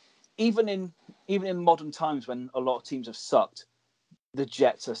even in modern times when a lot of teams have sucked, the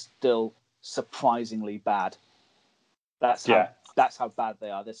Jets are still surprisingly bad. That's how bad they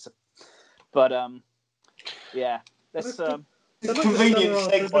are. That's convenient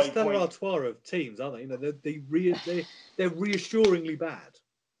segue. The Stella Artois of teams, aren't they? You know, they're reassuringly bad.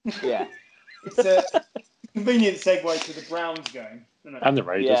 Yeah, it's a convenient segue to the Browns game, isn't it? And the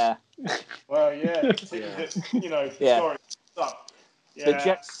Raiders. Yeah. Well, sorry, suck. Yeah. The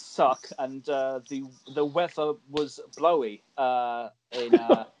Jets suck, and the weather was blowy in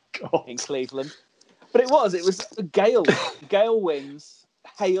Cleveland. But it was a gale winds,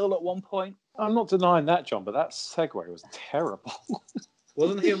 hail at one point. I'm not denying that, John, but that segue was terrible.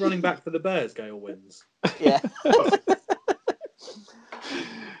 Wasn't he a running back for the Bears, gale winds? Yeah.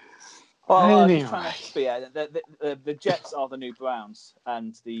 The Jets are the new Browns,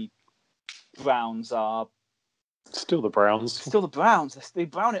 and the Browns are still the Browns. Still the Browns. They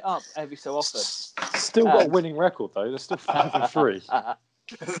brown it up every so often. Still got a winning record though. They're still 5-3.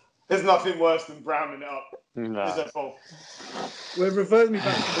 There's nothing worse than browning it up. No. Is that false? We're reverting me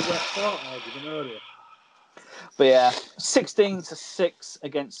back to the wet fart argument earlier. But 16-6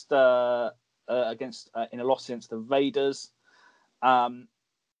 against in a loss against the Raiders.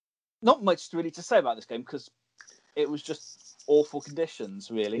 Not much really to say about this game because it was just awful conditions,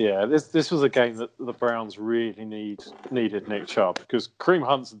 really. Yeah, this was a game that the Browns really needed Nick Chubb because Kareem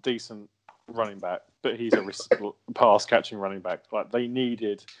Hunt's a decent running back, but he's a pass catching running back. Like they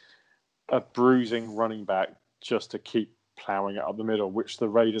needed a bruising running back just to keep ploughing it up the middle, which the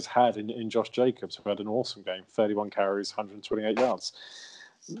Raiders had in Josh Jacobs, who had an awesome game, 31 carries, 128 yards.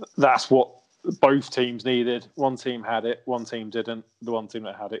 That's what both teams needed. One team had it, one team didn't. The one team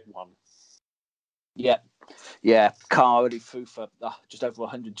that had it won. Yeah. Carr already threw for just over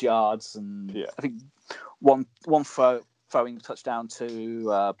 100 yards, and I think one throwing touchdown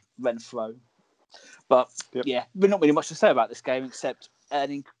to Renfro. But there's not really much to say about this game except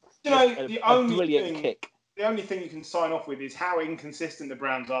a brilliant kick. The only thing you can sign off with is how inconsistent the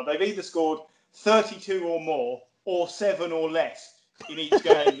Browns are. They've either scored 32 or more, or 7 or less in each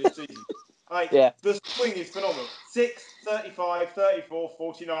game this season. Like, Yeah. the swing is phenomenal. 6, 35, 34,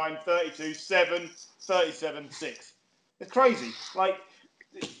 49, 32, 7, 37, 6. It's crazy. Like,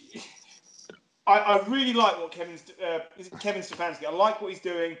 I really like what Kevin Stefanski. I like what he's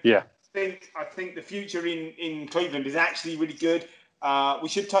doing. Yeah. I think the future in Cleveland is actually really good. We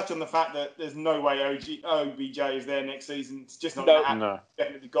should touch on the fact that there's no way OBJ is there next season. It's just not going to happen. No.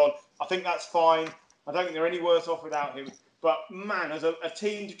 Definitely gone. I think that's fine. I don't think they're any worse off without him. But, man, as a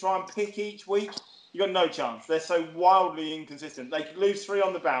team to try and pick each week, you got no chance. They're so wildly inconsistent. They could lose 3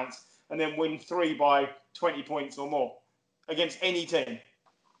 on the bounce and then win 3 by 20 points or more against any team.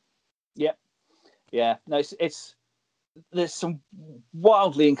 Yep. Yeah. No, there's some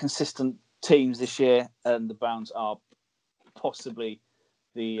wildly inconsistent teams this year, and the Browns are possibly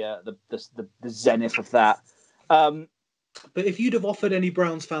the zenith of that. But if you'd have offered any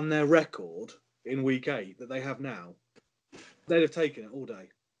Browns fan their record in week 8 that they have now, they'd have taken it all day.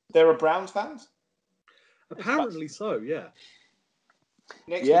 There are Browns fans? Apparently so, yeah.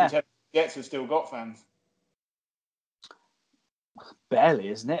 Next week, Jets have still got fans. Barely,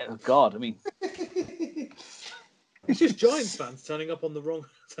 isn't it? Oh, God, I mean... It's just Giants fans turning up on the wrong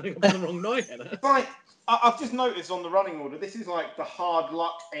night. Right. I've just noticed on the running order, this is like the hard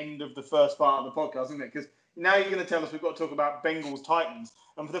luck end of the first part of the podcast, isn't it? Because now you're going to tell us we've got to talk about Bengals Titans.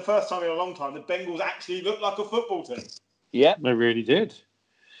 And for the first time in a long time, the Bengals actually look like a football team. Yeah. They really did.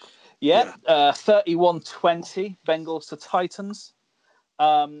 Yeah. 31-20, Bengals to Titans.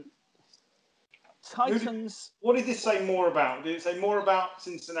 Titans... What did this say more about? Did it say more about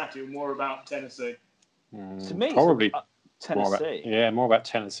Cincinnati or more about Tennessee? To me, probably Tennessee. More about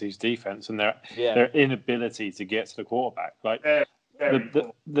Tennessee's defense and their inability to get to the quarterback. Like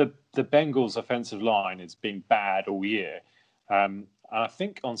the Bengals' offensive line has been bad all year. And I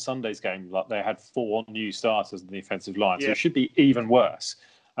think on Sunday's game, like they had 4 new starters in the offensive line, so it should be even worse.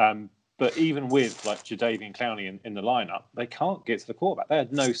 But even with like Jadeveon Clowney in the lineup, they can't get to the quarterback. They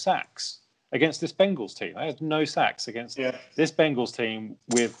had no sacks against this Bengals team. They had no sacks against this Bengals team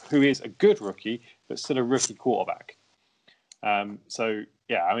who is a good rookie, but still a rookie quarterback. I mean,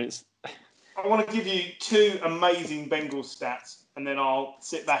 it's... I want to give you 2 amazing Bengals stats, and then I'll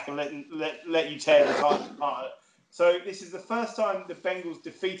sit back and let you tear the Titans apart. So this is the first time the Bengals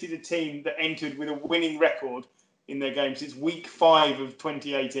defeated a team that entered with a winning record in their game since week 5 of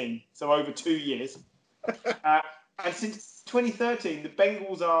 2018, so over 2 years. And since 2013, the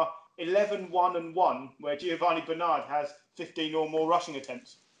Bengals are 11-1-1, where Giovanni Bernard has 15 or more rushing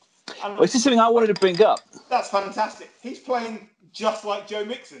attempts. And this is something I wanted to bring up. That's fantastic. He's playing just like Joe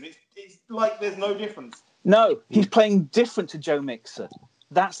Mixon. It's like there's no difference. No, he's playing different to Joe Mixon.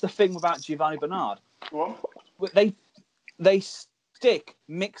 That's the thing about Giovanni Bernard. Go on. They stick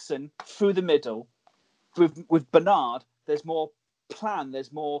Mixon through the middle. With Bernard, there's more plan,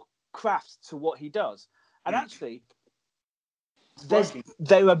 there's more craft to what he does. And actually,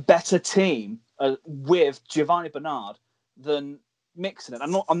 they're a better team with Giovanni Bernard than Mixon.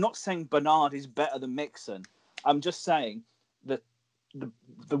 And I'm not saying Bernard is better than Mixon. I'm just saying that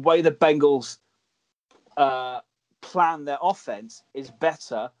the way the Bengals plan their offense is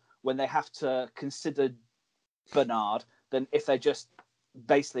better when they have to consider Bernard than if they just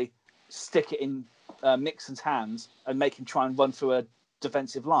basically stick it in Mixon's hands and make him try and run through a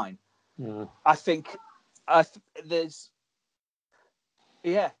defensive line. Yeah. I think there's...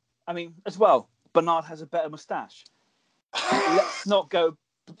 Yeah, I mean, as well, Bernard has a better moustache. Let's not go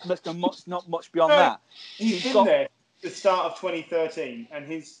not much beyond that. He's been there at the start of 2013, and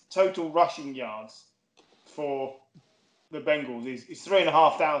his total rushing yards for the Bengals is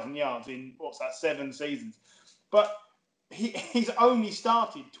 3,500 yards in, 7 seasons. But he's only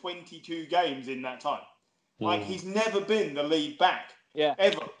started 22 games in that time. Like, he's never been the lead back. Yeah.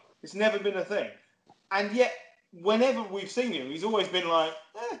 Ever. It's never been a thing. And yet, whenever we've seen him, he's always been like,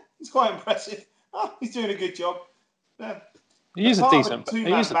 he's quite impressive. Oh, he's doing a good job. He is a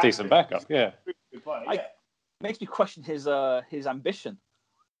decent backup, yeah. Makes me question his ambition.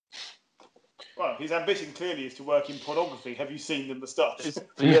 Well, his ambition clearly is to work in pornography. Have you seen the moustache? It's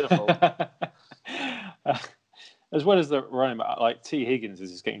beautiful. As well as the running back, like T. Higgins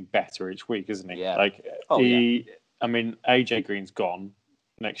is just getting better each week, isn't he? Yeah. I mean, AJ Green's gone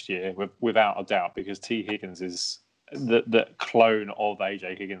next year without a doubt because T. Higgins is the clone of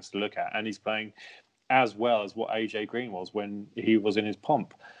AJ Higgins to look at, and he's playing as well as what AJ Green was when he was in his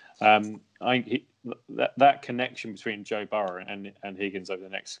pomp. That connection between Joe Burrow and Higgins over the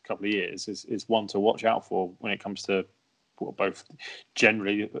next couple of years is one to watch out for when it comes to both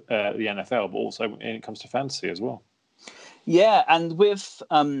generally the NFL, but also when it comes to fantasy as well. Yeah, and with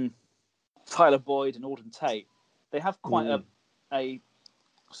Tyler Boyd and Auden Tate, they have quite a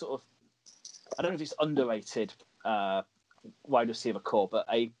sort of, I don't know if it's underrated wide receiver core, but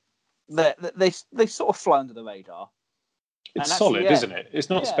they sort of fly under the radar. It's And solid, actually, yeah. isn't it? It's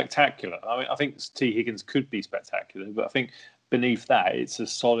not spectacular. I mean, I think T. Higgins could be spectacular, but I think beneath that, it's a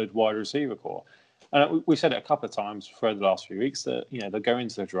solid wide receiver core. And we said it a couple of times for the last few weeks that they'll go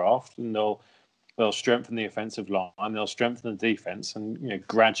into the draft and they'll strengthen the offensive line, they'll strengthen the defense, and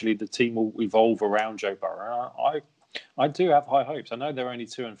gradually the team will evolve around Joe Burrow. I do have high hopes. I know they're only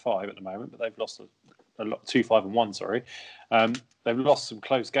 2-5 at the moment, but they've lost a lot, 2-5-1. Sorry, they've lost some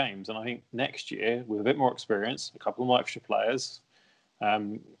close games, and I think next year with a bit more experience, a couple more extra players,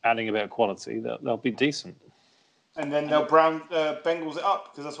 adding a bit of quality, they'll be decent. And then they'll Bengals it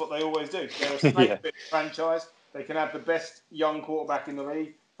up because that's what they always do. They're a snake bit franchise. They can have the best young quarterback in the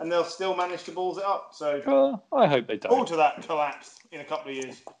league, and they'll still manage to balls it up. So I hope they don't. Forward to that collapse in a couple of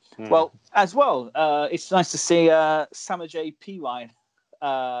years. Well, as well, it's nice to see Samaje Perine.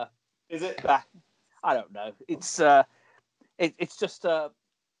 Is it back? I don't know. It's just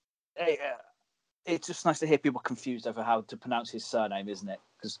it's just nice to hear people confused over how to pronounce his surname, isn't it?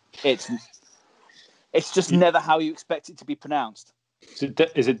 Because it's just never how you expect it to be pronounced.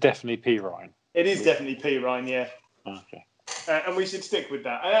 Is it definitely Perine? It is definitely Perine, yeah. Okay. And we should stick with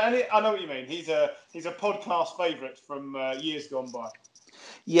that. And I know what you mean. He's a podcast favourite from years gone by.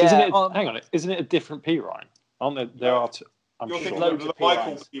 Yeah. Hang on. Isn't it a different Perine? Aren't there? There are. You're thinking of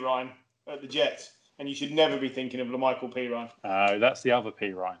Michael Perine at the Jets, and you should never be thinking of LaMichael Perine. That's the other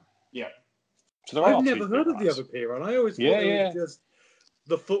Perine. Yeah. So I've never heard of the other Perine. I always thought it was just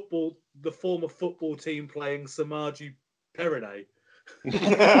the former football team playing Samaje Perine.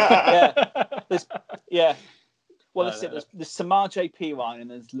 Yeah. Well, there's Samaje Perine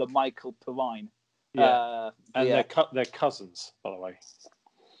and there's LaMichael Perine. Yeah. And they're cousins, by the way.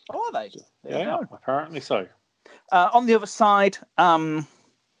 Oh, are they? Yeah, apparently so. On the other side,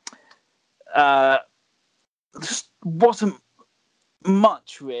 just wasn't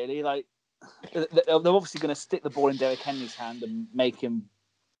much really. Like they're obviously going to stick the ball in Derrick Henry's hand and make him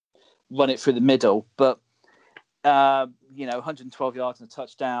run it through the middle, but 112 yards and a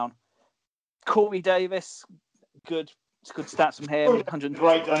touchdown. Corey Davis, good stats from him. 112.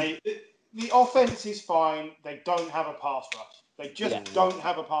 Great day. The offense is fine. They don't have a pass rush. They just don't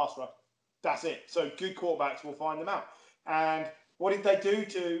have a pass rush. That's it. So good quarterbacks will find them out. And what did they do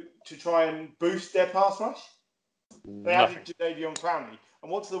to try and boost their pass rush? They added Jadeveon Clowney.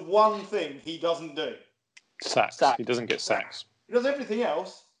 And what's the one thing he doesn't do? Sacks. He doesn't get sacks. He does everything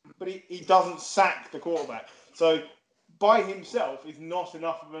else, but he doesn't sack the quarterback. So by himself is not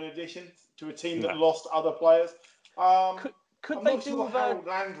enough of an addition to a team that lost other players. I'm not sure Harold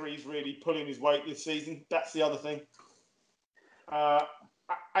Landry's really pulling his weight this season. That's the other thing.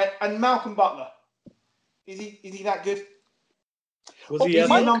 And Malcolm Butler, is he that good? Was he a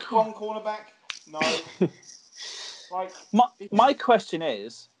number one cornerback? No. My question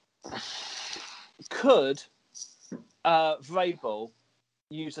is, could Vrabel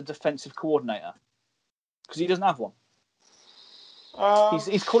use a defensive coordinator? Because he doesn't have one.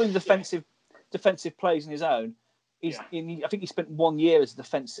 He's calling defensive plays in his own. I think he spent 1 year as a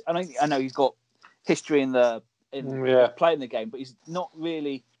defense. I know he's got history in playing the game, but he's not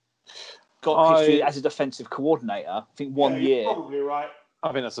really got history as a defensive coordinator. I think 1 year. You're probably right.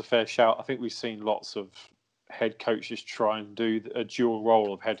 I think that's a fair shout. I think we've seen lots of head coaches try and do a dual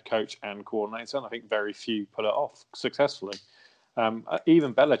role of head coach and coordinator, and I think very few pull it off successfully.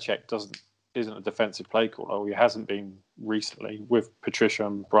 Even Belichick isn't a defensive play caller, or he hasn't been recently with Patricia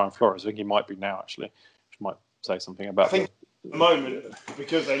and Brian Flores. I think he might be now, actually, which might say something about at the moment,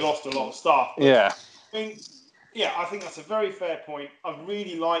 because they lost a lot of staff. Yeah. I think that's a very fair point. I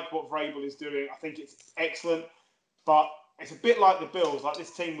really like what Vrabel is doing. I think it's excellent, but it's a bit like the Bills. Like,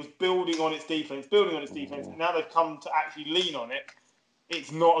 this team was building on its defense, and now they've come to actually lean on it.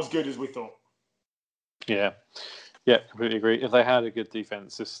 It's not as good as we thought. Yeah, completely agree. If they had a good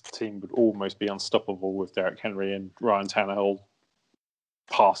defense, this team would almost be unstoppable with Derrick Henry and Ryan Tannehill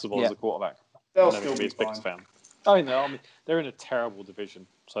passable as a quarterback. They'll still be his biggest fan. I know. I mean, they're in a terrible division,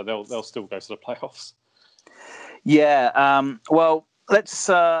 so they'll still go to the playoffs. Yeah. Well, let's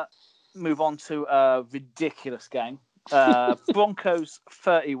move on to a ridiculous game. Broncos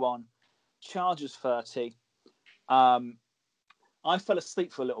 31, Chargers 30. I fell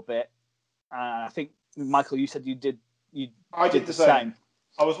asleep for a little bit. I think, Michael, you said you did. I did the same.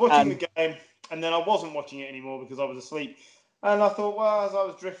 I was watching the game, and then I wasn't watching it anymore because I was asleep. And I thought, as I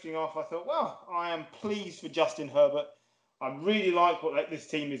was drifting off, I am pleased for Justin Herbert. I really like what this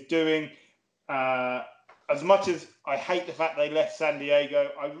team is doing. As much as I hate the fact they left San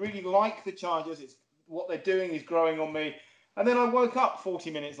Diego, I really like the Chargers. What they're doing is growing on me. And then I woke up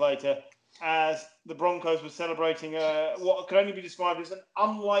 40 minutes later as the Broncos were celebrating what could only be described as an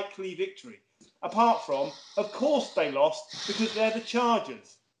unlikely victory. Apart from, of course, they lost because they're the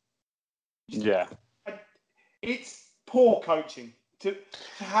Chargers. Yeah. It's poor coaching. To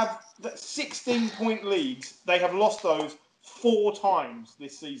have 16-point leads, they have lost those 4 times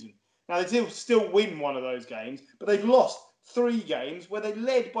this season. Now, they still win one of those games, but they've lost 3 games where they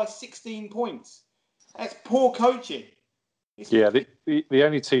led by 16 points. That's poor coaching. The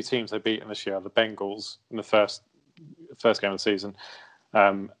only 2 teams they beat in this year are the Bengals in the first game of the season,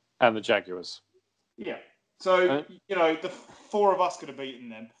 and the Jaguars. Yeah. So, the 4 of us could have beaten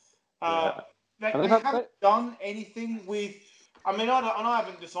them. They haven't done anything with... I mean, I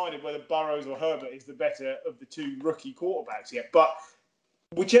haven't decided whether Burrows or Herbert is the better of the 2 rookie quarterbacks yet, but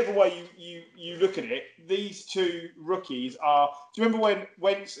whichever way you look at it, these 2 rookies are... Do you remember when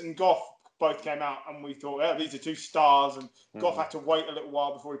Wentz and Goff both came out and we thought, these are 2 stars, and Goff had to wait a little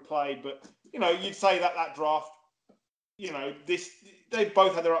while before he played, but, you'd say that draft, they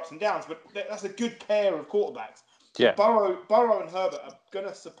both had their ups and downs, but that's a good pair of quarterbacks. Yeah. Burrow and Herbert are going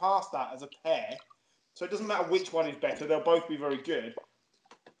to surpass that as a pair. So it doesn't matter which one is better; they'll both be very good.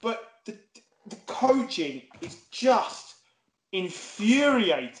 But the coaching is just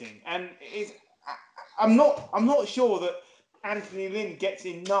infuriating, and I'm not sure that Anthony Lynn gets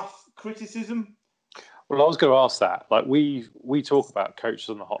enough criticism. Well, I was going to ask that. Like we talk about coaches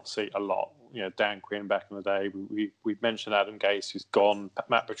on the hot seat a lot. Dan Quinn back in the day. We've mentioned Adam Gase, who's gone.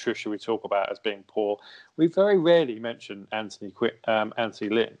 Matt Patricia, we talk about as being poor. We very rarely mention Anthony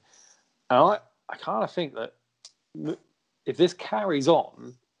Lynn. And I kind of think that if this carries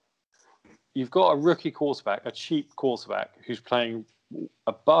on, you've got a rookie quarterback, a cheap quarterback who's playing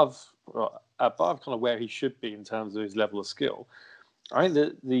above kind of where he should be in terms of his level of skill. I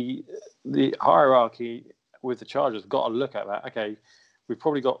think the hierarchy with the Chargers have got to look at that. Okay,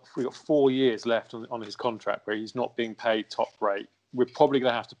 we've got 4 years left on his contract where he's not being paid top rate. We're probably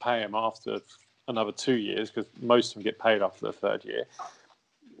going to have to pay him after another 2 years because most of them get paid after the 3rd year.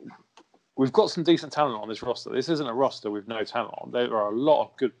 We've got some decent talent on this roster. This isn't a roster with no talent on. There are a lot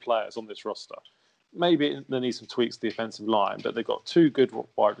of good players on this roster. Maybe they need some tweaks to the offensive line, but they've got 2 good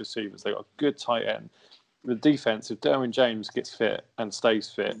wide receivers. They've got a good tight end. The defense, if Derwin James gets fit and stays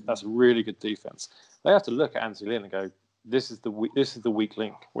fit, that's a really good defense. They have to look at Anthony Lynn and go, this is the weak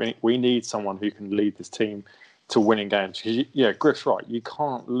link. We need someone who can lead this team to winning games. Griff's right. You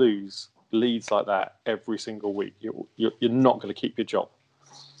can't lose leads like that every single week. You're not going to keep your job.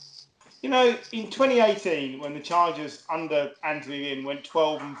 In 2018, when the Chargers under Anthony Lynn went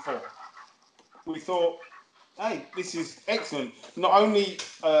 12-4, we thought, hey, this is excellent. Not only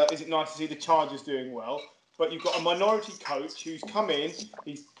is it nice to see the Chargers doing well, but you've got a minority coach who's come in,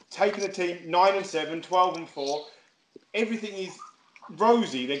 he's taken the team 9-7, 12-4. Everything is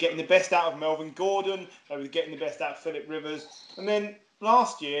rosy. They're getting the best out of Melvin Gordon. They were getting the best out of Phillip Rivers. And then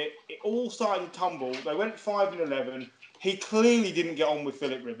last year, it all started to tumble. They went 5-11. He clearly didn't get on with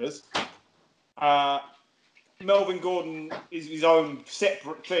Phillip Rivers. Melvin Gordon is his own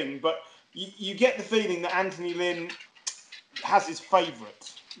separate thing, but you get the feeling that Anthony Lynn has his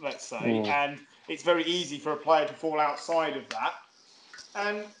favourites, let's say, and it's very easy for a player to fall outside of that.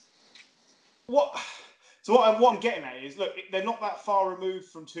 And what I'm getting at is, look, they're not that far removed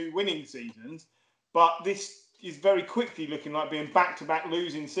from 2 winning seasons, but this is very quickly looking like being back-to-back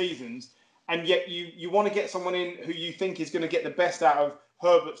losing seasons, and yet you want to get someone in who you think is going to get the best out of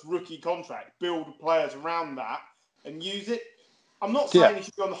Herbert's rookie contract, build players around that, and use it. I'm not saying he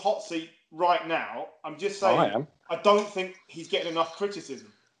should be on the hot seat right now. I'm just saying I don't think he's getting enough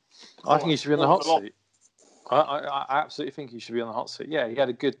criticism. I think he should be on the hot seat. I absolutely think he should be on the hot seat. Yeah, he had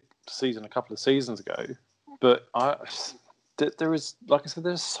a good season a couple of seasons ago, but there is, like I said,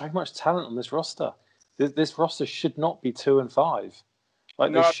 there's so much talent on this roster. This roster should not be 2-5.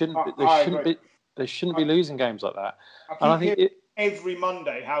 They shouldn't be losing games like that. I think every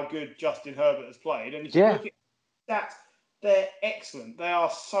Monday how good Justin Herbert has played, and if you look at stats, they're excellent. They are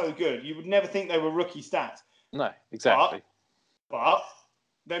so good. You would never think they were rookie stats. No, exactly. But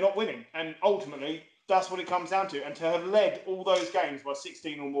they're not winning, and ultimately that's what it comes down to. And to have led all those games by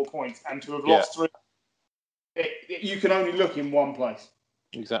 16 or more points, and to have lost 3, you can only look in one place.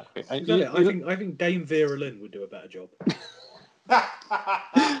 Exactly. I think Dame Vera Lynn would do a better job.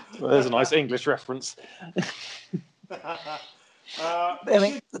 Well, there's a nice English reference.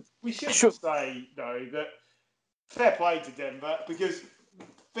 We should say, though, that fair play to Denver, because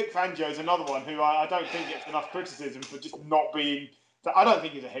Vic Fangio is another one who I don't think gets enough criticism for just not being... I don't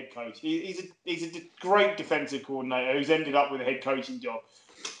think he's a head coach. He's a great defensive coordinator who's ended up with a head coaching job.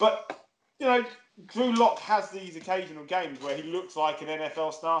 But, Drew Lock has these occasional games where he looks like an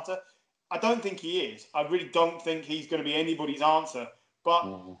NFL starter. I don't think he is. I really don't think he's going to be anybody's answer.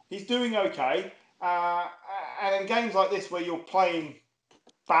 But he's doing okay. And in games like this where you're playing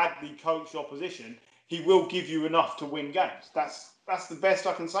badly coached opposition, he will give you enough to win games. That's the best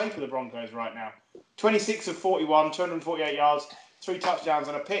I can say for the Broncos right now. 26 of 41, 248 yards, 3 touchdowns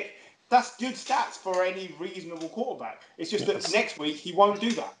and a pick. That's good stats for any reasonable quarterback. It's just that next week he won't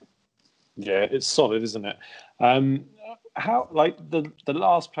do that. Yeah, it's solid, isn't it? How like the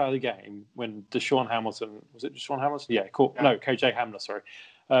last play of the game when Deshaun Hamilton, was it Deshaun Hamilton? Yeah, KJ Hamler, sorry,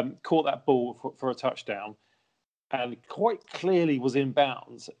 caught that ball for a touchdown, and quite clearly was in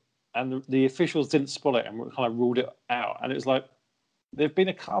bounds, and the officials didn't spot it and kind of ruled it out. And it was like there've been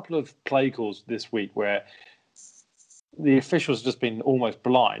a couple of play calls this week where the officials have just been almost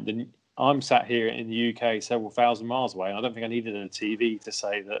blind, and I'm sat here in the UK several thousand miles away, and I don't think I needed a TV to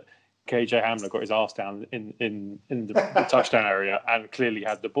say that KJ Hamler got his arse down in the touchdown area and clearly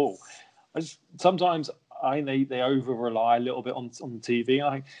had the ball. Sometimes I think they over rely a little bit on TV.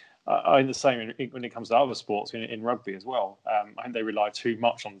 I think the same when it comes to other sports in rugby as well. I think they rely too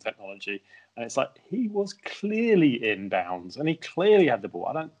much on technology, and it's like he was clearly in bounds and he clearly had the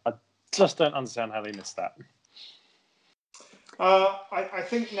ball. I just don't understand how they missed that. I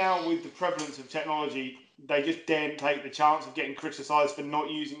think now with the prevalence of technology, they just daren't take the chance of getting criticised for not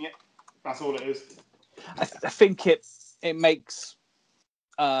using it. That's all it is. I think it makes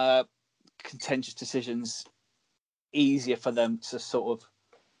contentious decisions easier for them to sort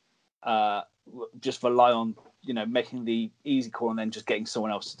of just rely on, making the easy call and then just getting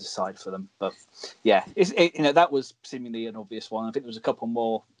someone else to decide for them. But yeah, that was seemingly an obvious one. I think there was a couple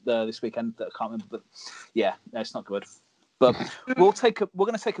more this weekend that I can't remember. But yeah, no, it's not good. But we're going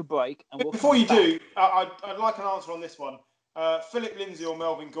to take a break. And before you do, I'd like an answer on this one. Philip Lindsay or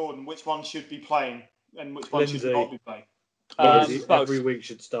Melvin Gordon, which one should be playing and which one should not be playing? Every week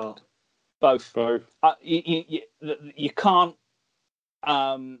should start. Both. You can't.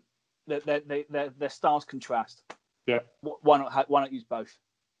 Their styles contrast. Yeah. Why not use both?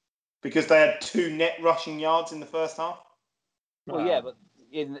 Because they had 2 net rushing yards in the first half. Well, yeah, but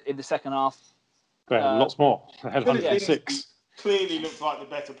in the second half, they had lots more. They had 106. Clearly looks like the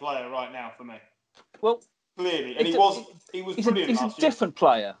better player right now for me. Well, clearly, and he was brilliant. He's a different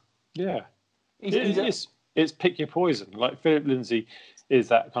player. Yeah, it's pick your poison. Like Philip Lindsay is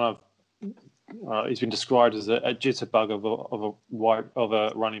that kind of. He's been described as a jitterbug of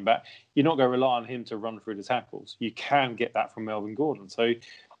a running back. You're not going to rely on him to run through the tackles. You can get that from Melvin Gordon. So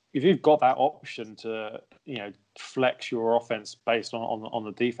if you've got that option to flex your offense based on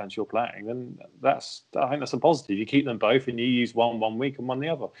the defense you're playing, then I think that's a positive. You keep them both and you use one week and one the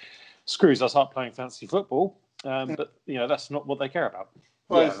other. Screws us up playing fantasy football, but that's not what they care about.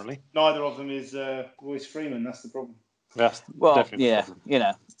 Well, neither of them is Royce Freeman. That's the problem. That's definitely the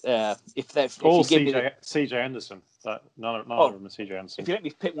problem. Or CJ Anderson, but none of them are CJ Anderson. If you let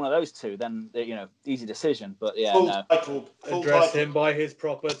me pick one of those two, then easy decision. But yeah, full address title. him by his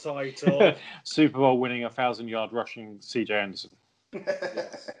proper title. Super Bowl winning 1,000-yard rushing CJ Anderson.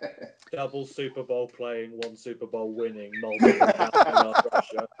 Double Super Bowl playing, 1 Super Bowl winning, multiple 1,000-yard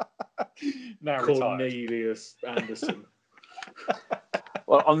rusher. Now Cornelius Anderson.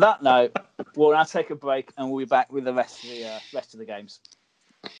 Well, on that note, we'll now take a break and we'll be back with the rest of the games.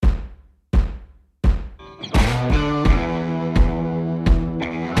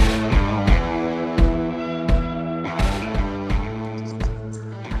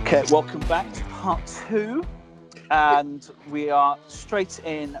 Okay, welcome back to part 2, and we are straight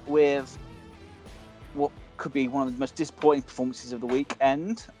in with what could be one of the most disappointing performances of the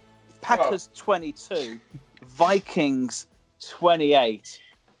weekend. Packers 22, Vikings 28,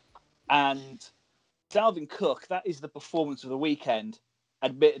 and Dalvin Cook, that is the performance of the weekend,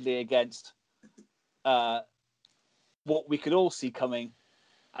 admittedly against what we could all see coming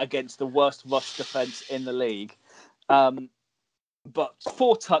against the worst rush defense in the league. But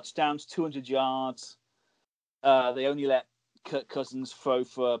 4 touchdowns, 200 yards. They only let Kirk Cousins throw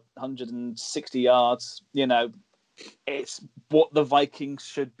for 160 yards. It's what the Vikings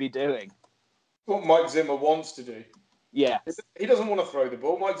should be doing. What Mike Zimmer wants to do. Yeah. He doesn't want to throw the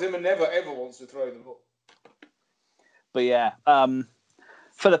ball. Mike Zimmer never, ever wants to throw the ball. But yeah,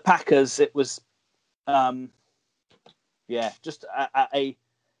 for the Packers, it was, just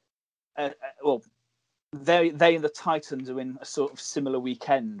well, they and the Titans are in a sort of similar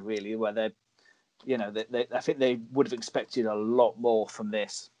weekend, really, where they're, I think they would have expected a lot more from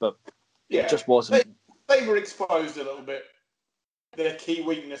this, but it just wasn't. They were exposed a little bit. Their key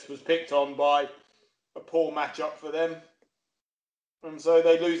weakness was picked on by a poor matchup for them. And so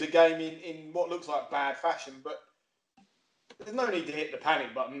they lose a game in what looks like bad fashion. But there's no need to hit the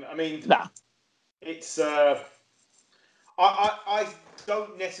panic button. I mean, it's... I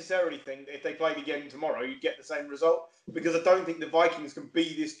don't necessarily think that if they played again tomorrow, you'd get the same result, because I don't think the Vikings can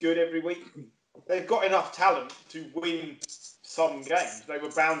be this good every week. They've got enough talent to win some games. They were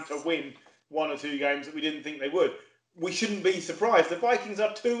bound to win 1 or 2 games that we didn't think they would. We shouldn't be surprised. The Vikings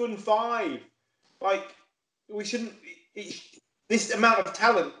are 2-5. Like, we shouldn't... This amount of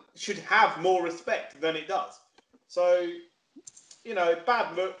talent should have more respect than it does. So,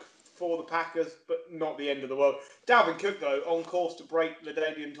 bad look for the Packers, but not the end of the world. Dalvin Cook, though, on course to break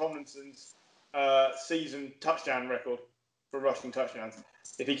LaDainian Tomlinson's season touchdown record for rushing touchdowns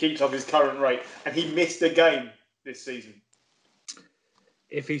if he keeps up his current rate. And he missed a game this season.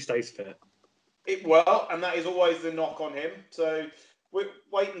 If he stays fit. And that is always the knock on him. So we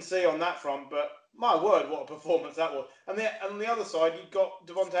wait and see on that front. But my word, what a performance that was. And on the other side, you've got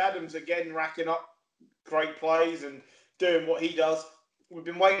Devonta Adams again racking up great plays and doing what he does. We've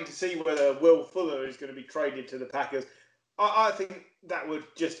been waiting to see whether Will Fuller is going to be traded to the Packers. I think that would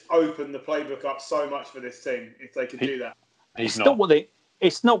just open the playbook up so much for this team if they could do that. It's not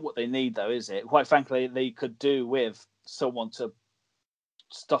what they need, though, is it? Quite frankly, they could do with someone to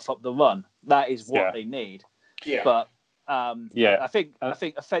stuff up the run. That is what they need. Yeah. But I think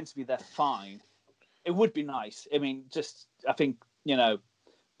offensively they're fine. It would be nice. I mean,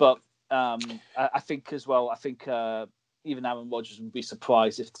 but I think as well. I think even Aaron Rodgers would be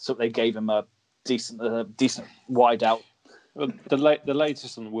surprised if they gave him a decent wide out. Well, the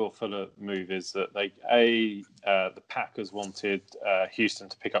latest on the Will Fuller move is that the Packers wanted Houston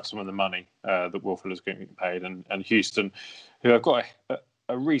to pick up some of the money that Will Fuller's getting paid, and Houston, who have got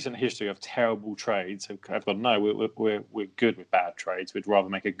a recent history of terrible trades, have gone, no, we're good with bad trades. We'd rather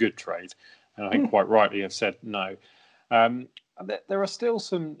make a good trade, and I think quite rightly have said no. There are still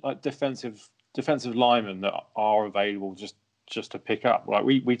some defensive linemen that are available just to pick up. Like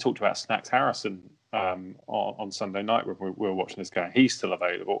we talked about Snacks Harrison on Sunday night when we were watching this game. He's still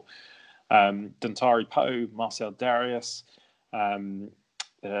available. Dontari Poe, Marcel Darius, Tim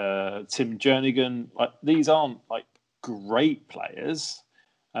Jernigan. These aren't great players,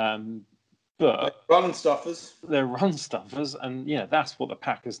 but run stuffers. They're run stuffers, and that's what the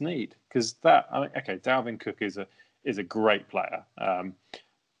Packers need. Because Dalvin Cook is a great player,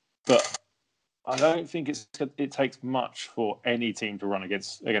 but I don't think it takes much for any team to run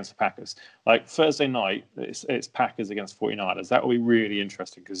against the Packers. Like Thursday night, it's Packers against 49ers. That will be really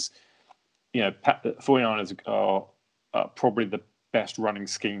interesting because 49ers are probably the best running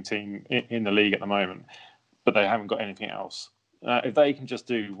scheme team in the league at the moment, but they haven't got anything else. If they can just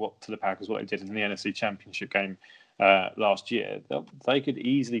do to the Packers what they did in the NFC Championship game last year, they could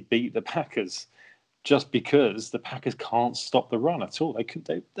easily beat the Packers just because the Packers can't stop the run at all. They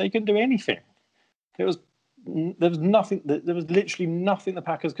can do anything. There was nothing. There was literally nothing the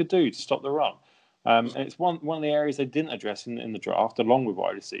Packers could do to stop the run. And it's one of the areas they didn't address in the draft, along with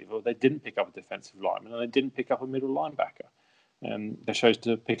wide receiver. They didn't pick up a defensive lineman, and they didn't pick up a middle linebacker. They chose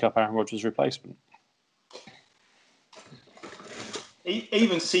to pick up Aaron Rodgers' replacement.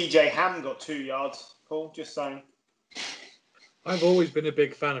 Even CJ Ham got 2 yards. Paul, just saying. I've always been a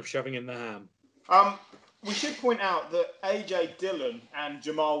big fan of shoving in the ham. We should point out that AJ Dillon and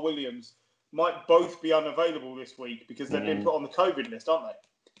Jamal Williams might both be unavailable this week because they've been put on the COVID list, aren't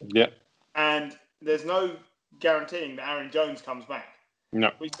they? Yeah. And there's no guaranteeing that Aaron Jones comes back.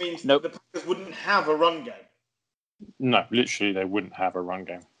 No. Which means the Packers wouldn't have a run game. No, literally they wouldn't have a run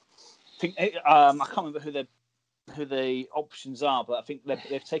game. I can't remember who the options are, but I think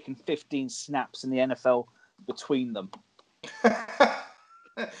they've taken 15 snaps in the NFL between them.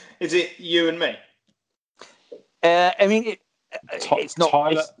 Is it you and me? I mean, it's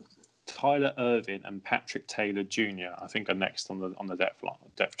not. Tyler Irvin and Patrick Taylor Jr. I think are next on the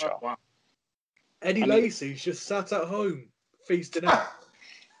depth chart. Oh, wow. Eddie Lacy's just sat at home feasting out.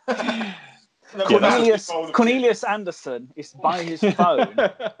 Cornelius Anderson is by his phone.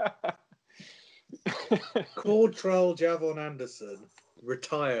 Cortrell Javon Anderson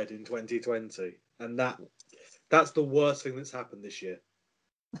retired in 2020, and that's the worst thing that's happened this year.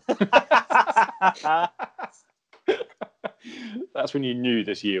 That's when you knew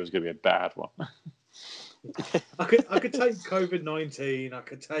this year was going to be a bad one. I could take COVID-19. I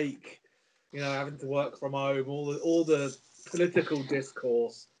could take, having to work from home, all the political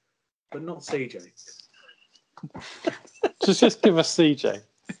discourse, but not CJ. just give us CJ.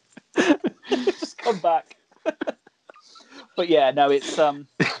 Just come back. But yeah, no, it's I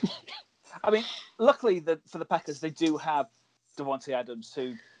mean, luckily for the Packers, they do have Davante Adams,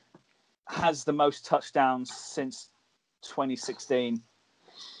 who has the most touchdowns since 2016.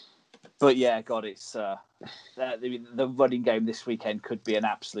 But yeah, God, it's the running game this weekend could be an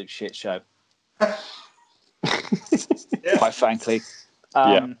absolute shit show. Quite frankly.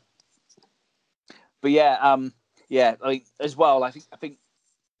 But yeah, I mean, as well, I think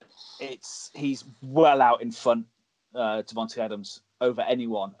he's well out in front, Davante Adams over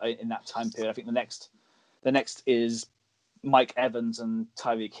anyone in that time period. I think the next is Mike Evans and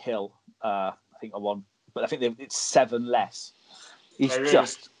Tyreek Hill. I think are one, but I think it's 7 less.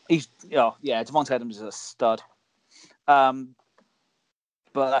 Davante Adams is a stud. But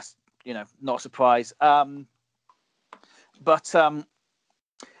that's not a surprise.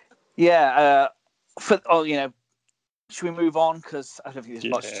 Should we move on? Because I don't think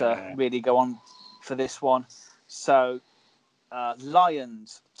there's much to really go on for this one. So,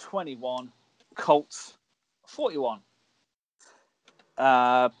 Lions 21, Colts 41.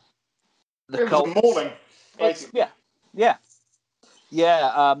 The Colts. Mauling, basically.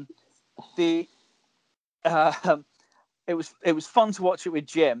 It was fun to watch it with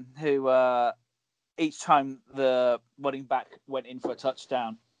Jim, who each time the running back went in for a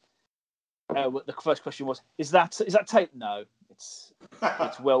touchdown, the first question was, "Is that Tate?" No, it's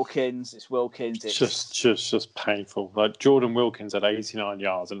Wilkins. It's Wilkins. It's just painful. Like Jordan Wilkins had 89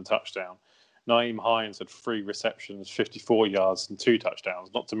 yards and a touchdown. Naeem Hines had 3 receptions, 54 yards and 2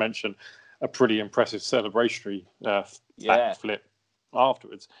 touchdowns. Not to mention a pretty impressive celebratory flip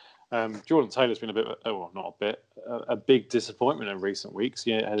afterwards. Jordan Taylor's been a big disappointment in recent weeks.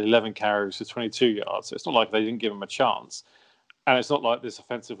 He had 11 carries for 22 yards. So it's not like they didn't give him a chance. And it's not like this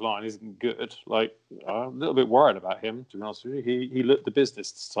offensive line isn't good. Like, I'm a little bit worried about him, to be honest with you. He looked the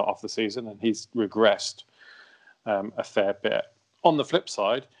business to start off the season, and he's regressed a fair bit. On the flip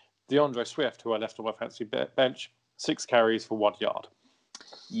side, DeAndre Swift, who I left on my fantasy bench, 6 carries for 1 yard.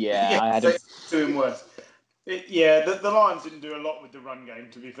 I had him. Doing worse. The Lions didn't do a lot with the run game,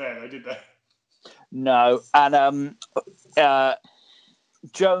 to be fair, though, did they? No, and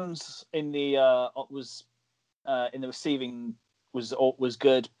Jones in the receiving was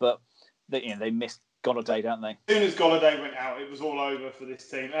good, but they missed Golladay, don't they? As soon as Golladay went out, it was all over for this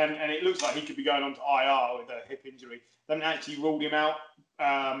team, and it looks like he could be going on to IR with a hip injury. They haven't actually ruled him out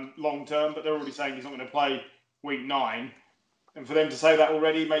long term, but they're already saying he's not going to play week 9. And for them to say that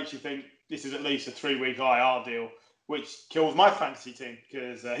already makes you think this is at least a 3-week IR deal, which kills my fantasy team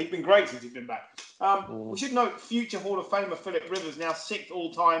because he's been great since he's been back. We should note future Hall of Famer Philip Rivers, now 6th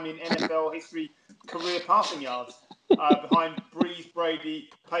all-time in NFL history career passing yards, behind Breeze, Brady,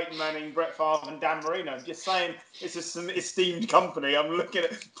 Peyton Manning, Brett Favre, and Dan Marino. Just saying, it's some esteemed company. I'm looking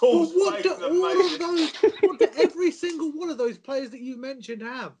at Paul's what do every single one of those players that you mentioned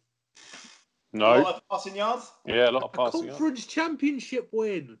have? No. A lot of passing yards? Yeah, a lot of passing yards. Conference championship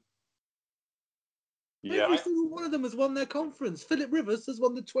win. Yeah. Every single one of them has won their conference. Philip Rivers has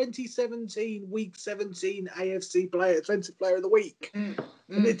won the 2017 Week 17 AFC Defensive Player of the Week. And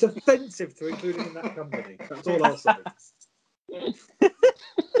it's offensive to include him in that company. That's all I'll say. There's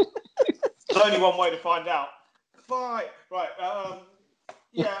only one way to find out. Right.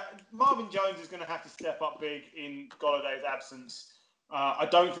 Marvin Jones is going to have to step up big in Golladay's absence. I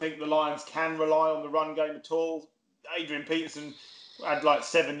don't think the Lions can rely on the run game at all. Adrian Peterson had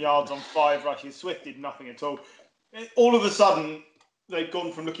 7 yards on 5 rushes. Swift did nothing at all. All of a sudden, they've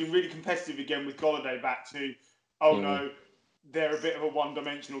gone from looking really competitive again with Golladay back to, no, they're a bit of a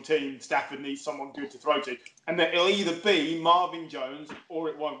one-dimensional team. Stafford needs someone good to throw to. And that it'll either be Marvin Jones or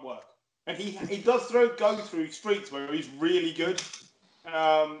it won't work. And he does go through streaks where he's really good.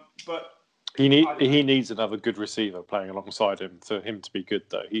 But he needs another good receiver playing alongside him for him to be good,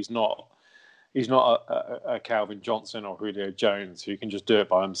 though. He's not a Calvin Johnson or Julio Jones who can just do it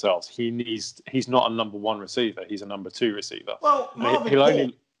by himself. He's not a number 1 receiver. He's a number 2 receiver. Well, Marvin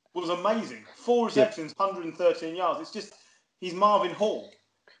Hall was amazing. 4 receptions, 113 yards. It's just he's Marvin Hall.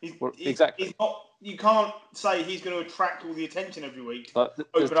 Exactly. He's not. You can't say he's going to attract all the attention every week.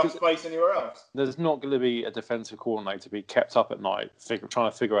 Open up space anywhere else. There's not going to be a defensive coordinator to be kept up at night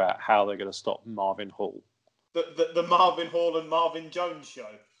trying to figure out how they're going to stop Marvin Hall. The Marvin Hall and Marvin Jones show.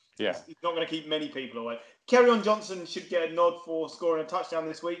 Yeah. He's not going to keep many people away. Kerryon Johnson should get a nod for scoring a touchdown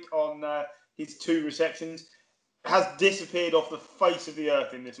this week on his 2 receptions. Has disappeared off the face of the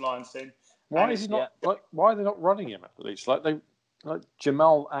earth in this Lions team. Why is he not? Why are they not running him at least?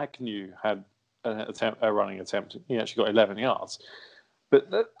 Jamal Agnew had a running attempt. He actually got 11 yards.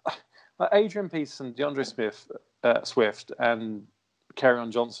 But Adrian Peterson, DeAndre Swift, and Kerryon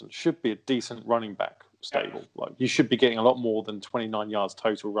Johnson should be a decent running back stable. You should be getting a lot more than 29 yards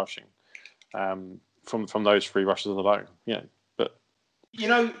total rushing from those 3 rushes alone. But You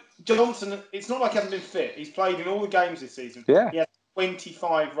know, Johnson, it's not like he hasn't been fit. He's played in all the games this season. Yeah. He had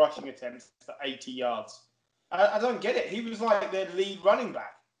 25 rushing attempts for 80 yards. I don't get it. He was like their lead running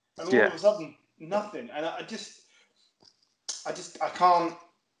back. And all of a sudden, nothing. And I can't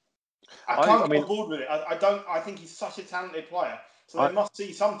get on board with it. I think he's such a talented player. So they must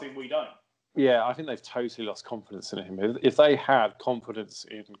see something we don't. Yeah, I think they've totally lost confidence in him. If they had confidence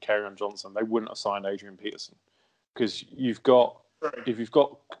in Kerryon Johnson, they wouldn't have signed Adrian Peterson. Because if you've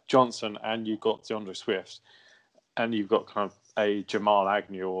got Johnson and you've got DeAndre Swift, and you've got kind of a Jamal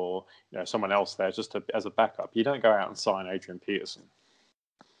Agnew or someone else there just as a backup, you don't go out and sign Adrian Peterson.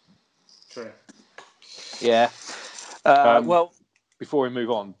 True. Yeah. Well, before we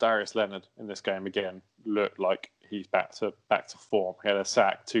move on, Darius Leonard in this game again looked like he's back to form. He had a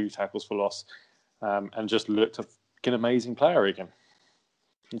sack, 2 tackles for loss, and just looked like an amazing player again.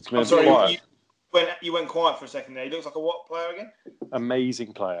 I'm sorry, you went quiet for a second there. He looks like a what player again?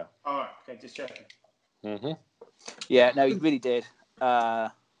 Amazing player. All right, okay, just checking. Mm-hmm. Yeah, no, he really did.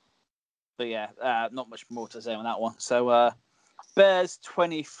 But yeah, not much more to say on that one. So, Bears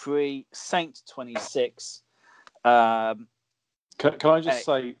 23, Saints 26. Can I just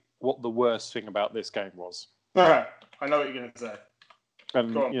say what the worst thing about this game was? I know what you're going to say.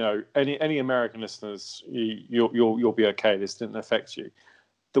 And any American listeners, you'll be okay. This didn't affect you.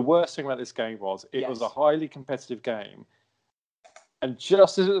 The worst thing about this game was it was a highly competitive game, and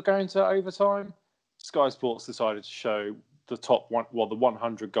just as it was going to overtime, Sky Sports decided to show the top one, the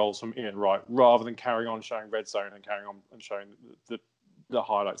 100 goals from Ian Wright, rather than carrying on showing Red Zone and carrying on and showing the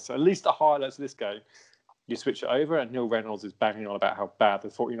highlights. So at least the highlights of this game, you switch it over, and Neil Reynolds is banging on about how bad the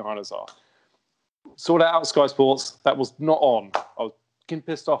 49ers are. Sort it out, Sky Sports. That was not on. I was getting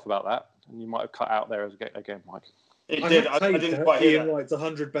pissed off about that, and you might have cut out there again, Mike. It did. I didn't quite hear Ian Wright's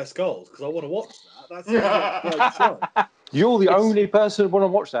 100 best goals because I want to watch that. That's a great show. You're the only person who want to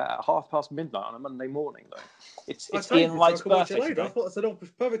watch that at midnight on a Monday morning, though. It's Ian Wright's birthday. I thought it's a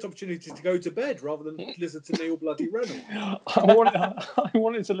perfect opportunity to go to bed rather than listen to Neil bloody Reynolds. I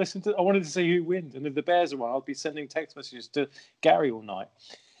wanted to listen to. I wanted to see who wins, and if the Bears won, I'd be sending text messages to Gary all night.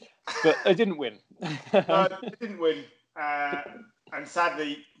 But they didn't win. No, they didn't win, and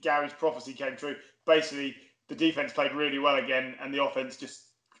sadly, Gary's prophecy came true. Basically, the defense played really well again, and the offense just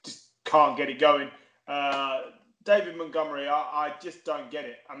can't get it going. David Montgomery, I just don't get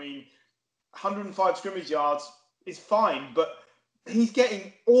it. I mean, 105 scrimmage yards is fine, but he's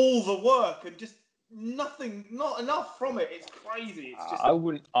getting all the work and just nothing, not enough from it. It's crazy. It's just...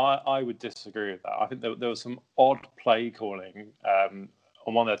 I would disagree with that. I think there was some odd play calling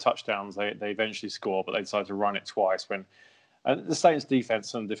on one of their touchdowns. They eventually scored, but they decided to run it twice when. And the Saints'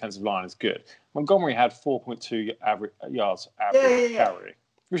 defense and defensive line is good. Montgomery had 4.2 yards average carry,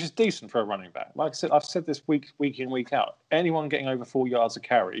 which is decent for a running back. Like I said, I've said this week in, week out. Anyone getting over 4 yards a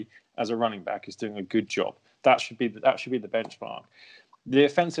carry as a running back is doing a good job. That should be the benchmark. The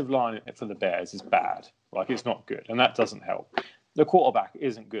offensive line for the Bears is bad. Like, it's not good, and that doesn't help. The quarterback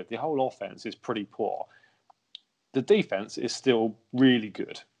isn't good. The whole offense is pretty poor. The defense is still really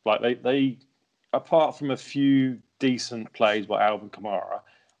good. Like they apart from a few decent plays by Alvin Kamara,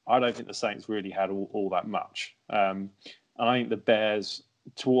 I don't think the Saints really had all that much. And I think the Bears,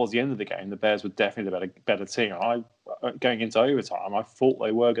 towards the end of the game, the Bears were definitely the better team. Going into overtime, I thought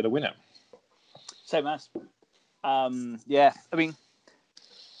they were going to win it. Same as. Yeah, I mean,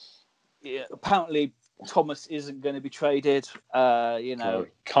 apparently Thomas isn't going to be traded. We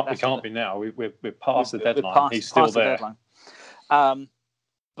can't be now. We're past the deadline. He's still there.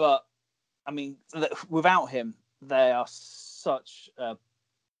 But I mean, without him, they are such.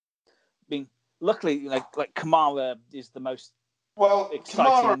 Luckily, like Kamara is the most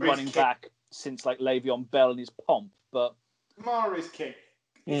exciting running back since like Le'Veon Bell and his pomp. But Kamara is king.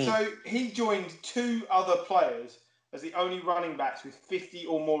 So he joined 2 other players as the only running backs with 50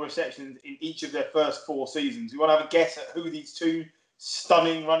 or more receptions in each of their first 4 seasons. You want to have a guess at who these 2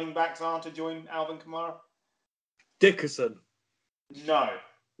 stunning running backs are to join Alvin Kamara? Dickerson. No.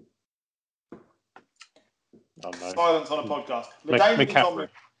 Oh, no. Silence on a podcast. McCaffrey.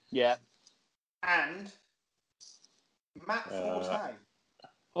 Yeah. And Matt Forte.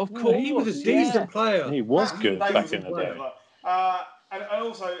 Of course. He was a decent player. He was good back in the day. And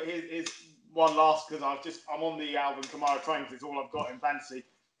also, here's one last, because I'm on the Alvin Kamara train because it's all I've got in fantasy.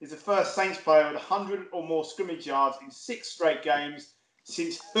 He's the first Saints player with 100 or more scrimmage yards in 6 straight games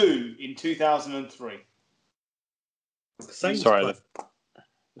since who in 2003? Saints Sorry.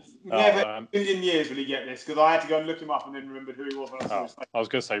 Never in a million years will he get this, because I had to go and look him up and then remembered who he was. I was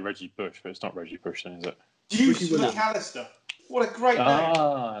going to say Reggie Bush, but it's not Reggie Bush then, is it? Deuce McAllister. What a great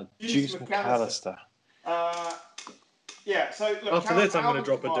name. Deuce McAllister. Yeah, so look, after this, I'm going to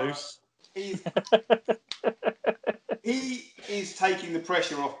drop a deuce. He is taking the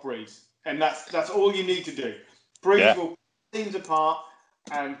pressure off Breeze, and that's all you need to do. Breeze will pull teams apart,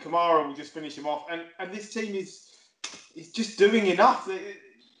 and Kamara will just finish him off. And this team is just doing enough.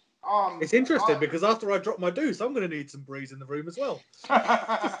 It's interesting because after I drop my deuce, I'm going to need some Breeze in the room as well.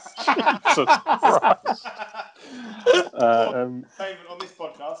 Statement on this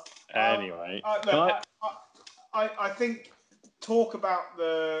podcast. Anyway, I think talk about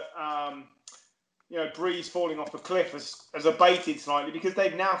the Breeze falling off a cliff has abated slightly because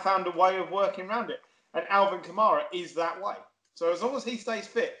they've now found a way of working around it, and Alvin Kamara is that way. So as long as he stays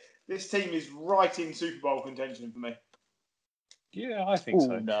fit, this team is right in Super Bowl contention for me. Yeah, I think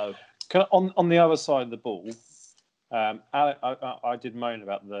so. No. On the other side of the ball, I did moan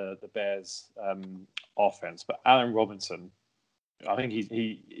about the Bears' offense, but Allen Robinson, I think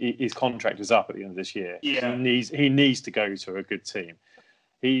his contract is up at the end of this year. Yeah. He needs to go to a good team.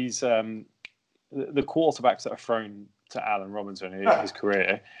 He's the quarterbacks that are thrown to Allen Robinson in his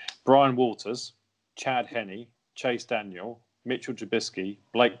career: Brian Walters, Chad Henne, Chase Daniel, Mitchell Trubisky,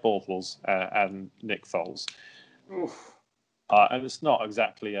 Blake Bortles, and Nick Foles. Oof. And it's not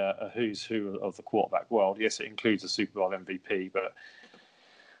exactly a who's who of the quarterback world. Yes, it includes a Super Bowl MVP, but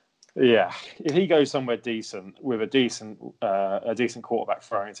yeah, if he goes somewhere decent with a decent quarterback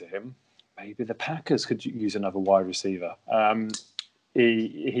thrown to him, maybe the Packers could use another wide receiver.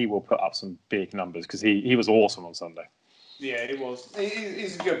 He will put up some big numbers because he was awesome on Sunday. Yeah, it was.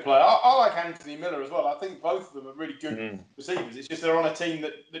 He's a good player. I like Anthony Miller as well. I think both of them are really good receivers. It's just they're on a team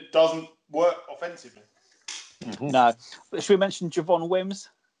that doesn't work offensively. Mm-hmm. No. Should we mention Javon Wims?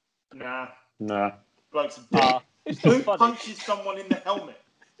 Nah. Bloke's a dick. Who punches someone in the helmet?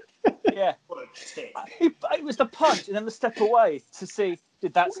 Yeah. What a tick. It was the punch and then the step away to see,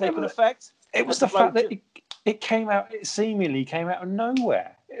 did that take an effect? It was the fact that it seemingly came out of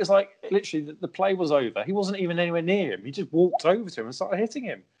nowhere. It was like, literally, the play was over. He wasn't even anywhere near him. He just walked over to him and started hitting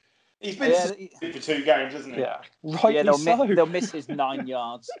him. He's been for 2 games, hasn't he? Yeah, right. Yeah, they'll miss his 9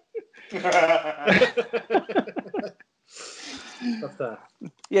 yards. What's that?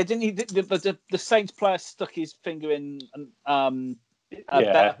 Yeah, didn't he? The Saints player stuck his finger in a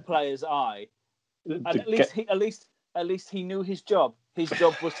better player's eye, and at least he knew his job. His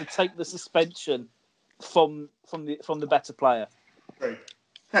job was to take the suspension from the better player.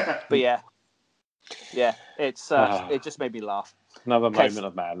 But yeah, it's it just made me laugh. Another moment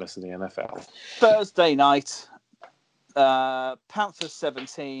of madness in the NFL. Thursday night, Panthers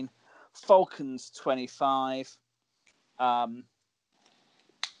 17, Falcons 25. I'm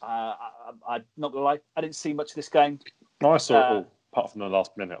not gonna lie, I didn't see much of this game. No, I saw it all, apart from the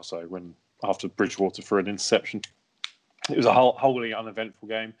last minute or so when after Bridgewater threw an interception. It was a wholly uneventful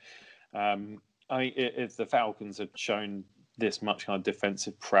game. I mean, if the Falcons had shown this much kind of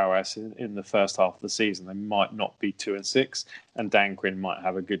defensive prowess in the first half of the season, they might not be 2-6, and Dan Quinn might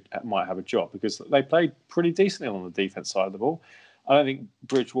have a job because they played pretty decently on the defense side of the ball. I don't think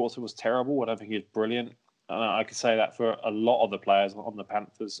Bridgewater was terrible. I don't think he was brilliant. I could say that for a lot of the players on the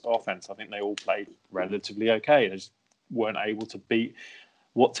Panthers offense. I think they all played relatively okay. They just weren't able to beat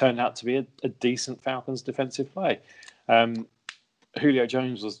what turned out to be a decent Falcons defensive play. Julio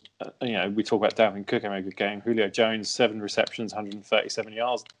Jones was, we talk about Dalvin Cook having a good game. Julio Jones, 7 receptions, 137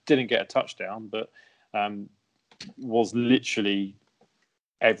 yards. Didn't get a touchdown, but was literally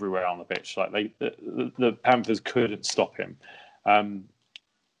everywhere on the pitch. Like the Panthers couldn't stop him.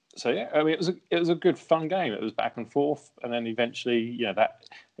 So yeah, I mean, it was a good, fun game. It was back and forth, and then eventually, it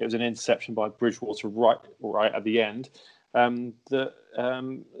was an interception by Bridgewater right at the end that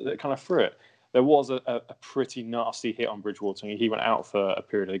kind of threw it. There was a pretty nasty hit on Bridgewater. He went out for a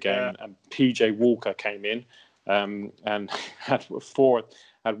period of the game, and PJ Walker came in and had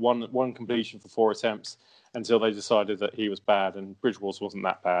one completion for 4 attempts until they decided that he was bad, and Bridgewater wasn't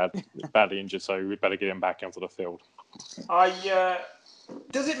that bad, badly injured, so we better get him back onto the field.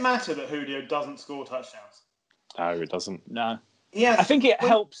 Does it matter that Julio doesn't score touchdowns? No, it doesn't. No. Yeah, I think it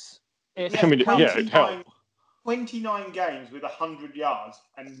helps. It helps. 29 games with 100 yards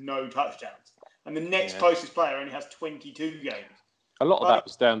and no touchdowns. And the next closest player only has 22 games. A lot of that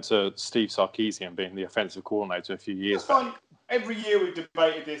was down to Steve Sarkisian being the offensive coordinator a few years back. Every year we've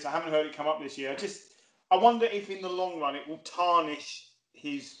debated this. I haven't heard it come up this year. I wonder if in the long run it will tarnish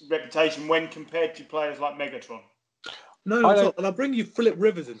his reputation when compared to players like Megatron. No, and I'll bring you Philip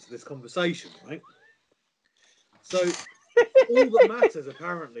Rivers into this conversation, right? So all that matters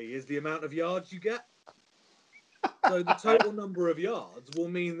apparently is the amount of yards you get. So the total number of yards will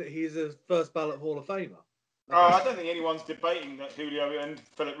mean that he's a first ballot Hall of Famer. I don't think anyone's debating that Julio and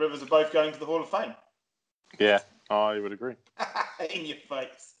Philip Rivers are both going to the Hall of Fame. Yeah, I would agree. In your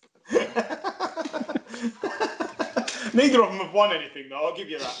face. Neither of them have won anything, though. I'll give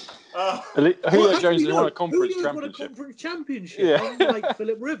you that. Julio Jones has won a conference Julio's championship. won a conference championship, Yeah. unlike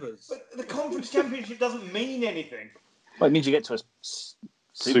Philip Rivers. But the conference championship doesn't mean anything. Well, it means you get to a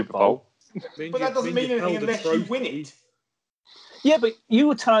Super Bowl. But that doesn't mean anything unless you win it. Yeah, but you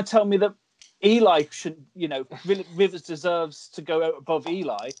were trying to tell me that Eli should, Rivers deserves to go out above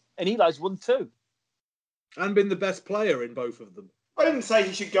Eli, and Eli's won too. And been the best player in both of them. I didn't say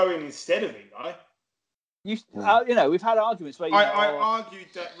he should go in instead of Eli. We've had arguments where I argued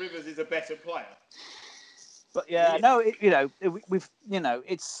that Rivers is a better player. But it's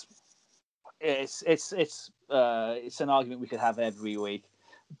an argument we could have every week.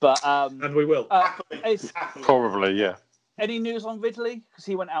 But and we will. Happily. Probably, yeah. Any news on Ridley? Because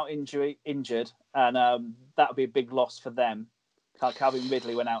he went out injured, and that would be a big loss for them. Calvin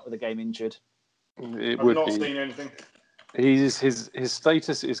Ridley went out of the game injured. I've not seen anything. His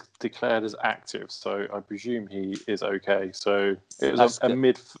status is declared as active, so I presume he is okay. So it was a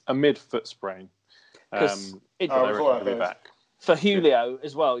mid foot sprain. Be back. For Julio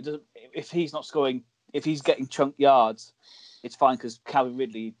as well, if he's not scoring, if he's getting chunk yards, it's fine because Calvin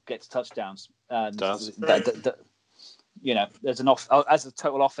Ridley gets touchdowns. And does. There's an as a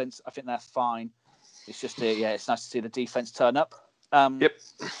total offense, I think they're fine. It's just it's nice to see the defense turn up. Yep.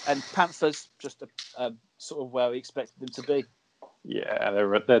 And Panthers just sort of where we expected them to be. Yeah,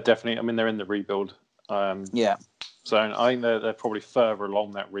 they're definitely. I mean, they're in the rebuild. So I think they're probably further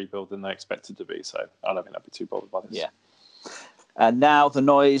along that rebuild than they expected to be. So I don't think I'd be too bothered by this. Yeah. And now the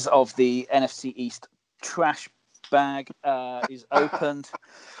noise of the NFC East trash bag is opened.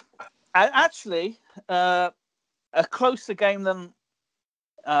 And actually, a closer game than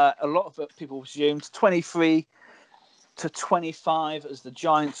a lot of people assumed. 23-25 as the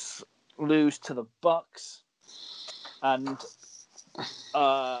Giants lose to the Bucks. And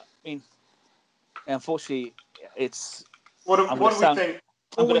unfortunately, it's. What do we think?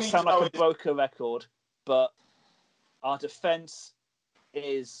 I'm going to sound like a broken record, but our defense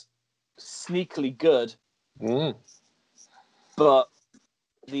is sneakily good. But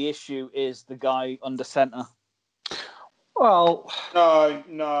the issue is the guy under center. Well,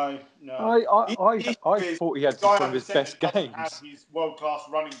 no. I thought he had some of his best games. Has his world-class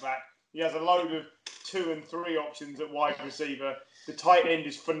running back. He has a load of 2 and 3 options at wide receiver. The tight end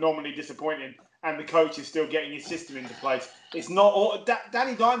is phenomenally disappointing, and the coach is still getting his system into place. It's not all.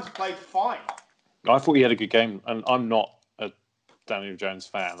 Danny Dimes played fine. I thought he had a good game, and I'm not a Daniel Jones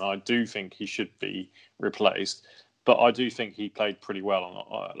fan. I do think he should be replaced, but I do think he played pretty well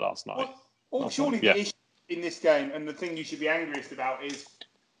on last night. Surely the issue in this game, and the thing you should be angriest about is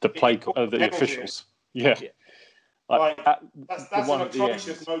the play, the officials. Yeah. That's an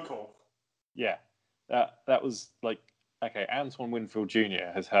atrocious no call. Yeah, that was like, okay, Antoine Winfield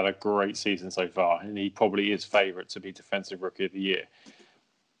Jr. has had a great season so far, and he probably is favourite to be Defensive Rookie of the Year.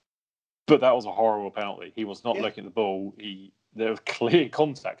 But that was a horrible penalty. He was not looking at the ball. There was clear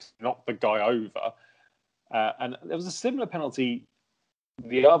contact, knocked the guy over. And there was a similar penalty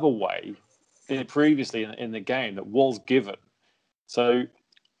the other way previously in the game that was given. So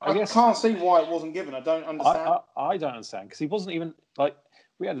I guess can't see why it wasn't given. I don't understand. I don't understand because he wasn't even like.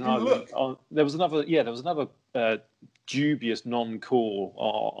 We had an argument on. There was another dubious non-call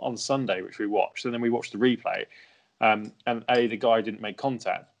on Sunday which we watched, and then we watched the replay. And the guy didn't make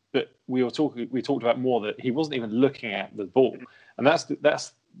contact, but we talked about more that he wasn't even looking at the ball, and that's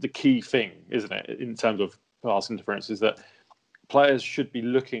the key thing, isn't it? In terms of pass interference, is that players should be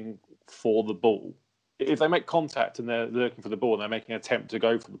looking for the ball. If they make contact and they're looking for the ball and they're making an attempt to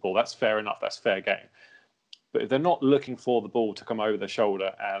go for the ball, that's fair enough. That's fair game. But if they're not looking for the ball to come over their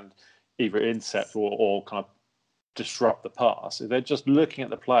shoulder and either intercept or kind of disrupt the pass, if they're just looking at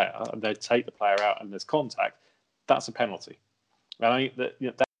the player and they take the player out and there's contact, that's a penalty. And I think that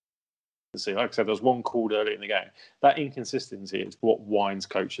like I said, there was one called early in the game. That inconsistency is what winds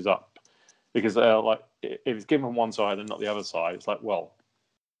coaches up, because they're like, if it's given on one side and not the other side, it's like, well,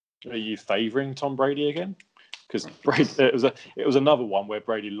 are you favouring Tom Brady again? Because it was another one where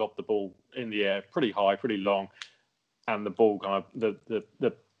Brady lobbed the ball in the air pretty high, pretty long, and the ball kind of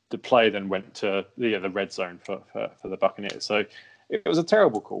the play then went to the red zone for the Buccaneers. So it was a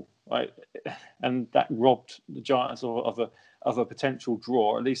terrible call, right? And that robbed the Giants of a potential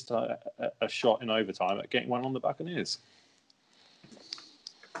draw, or at least a shot in overtime at getting one on the Buccaneers.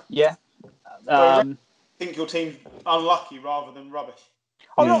 Yeah. I think your team's unlucky rather than rubbish.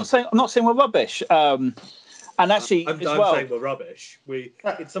 I'm not saying we're rubbish. And actually, I'm saying we're rubbish.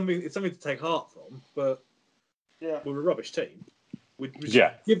 It's something to take heart from, but we're a rubbish team.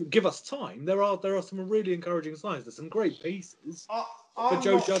 Give us time. There are some really encouraging signs. There's some great pieces, but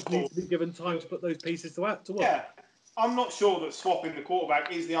Joe Judge needs to be given time to put those pieces to work. Yeah, I'm not sure that swapping the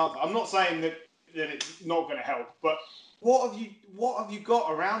quarterback is the answer. I'm not saying that it's not going to help, but what have you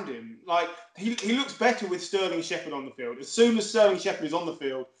got around him? Like he looks better with Sterling Shepard on the field. As soon as Sterling Shepard is on the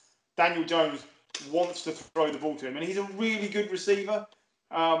field, Daniel Jones wants to throw the ball to him, and he's a really good receiver.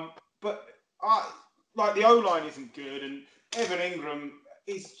 But the O-line isn't good, and Evan Ingram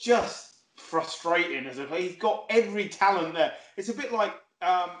is just frustrating as he's got every talent there. It's a bit like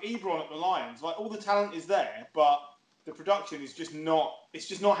Ebron at the Lions. Like all the talent is there, but the production is just not. It's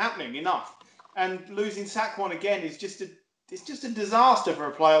just not happening enough. And losing Saquon again is just a disaster for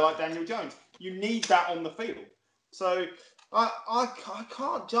a player like Daniel Jones. You need that on the field. So I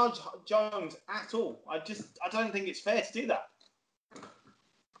can't judge Jones at all. I don't think it's fair to do that.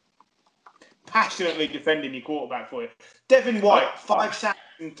 Passionately defending your quarterback for you. Devin White, 5 sacks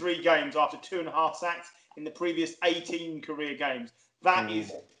in 3 games after 2.5 sacks in the previous 18 career games. That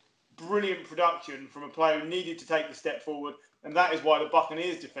is brilliant production from a player who needed to take the step forward, and that is why the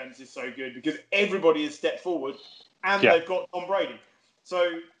Buccaneers defense is so good, because everybody has stepped forward and they've got Tom Brady. So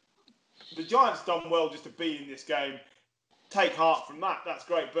the Giants done well just to be in this game. Take heart from that. That's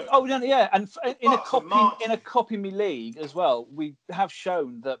great. But and in a copy me league as well, we have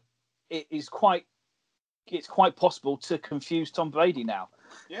shown that it's quite possible to confuse Tom Brady now.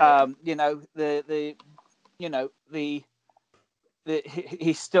 Yeah.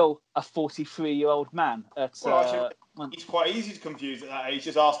 He's still a 43-year-old man. It's quite easy to confuse at that age.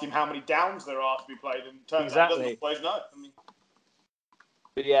 Just ask him how many downs there are to be played, and turns out he doesn't always know.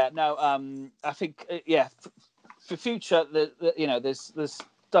 But I think for future, there's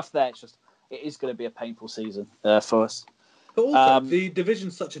stuff there. It is going to be a painful season for us. But also, the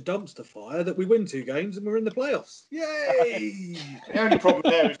division's such a dumpster fire that we win 2 games and we're in the playoffs. Yay! The only problem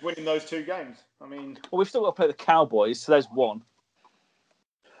there is winning those 2 games. We've still got to play the Cowboys, so there's 1.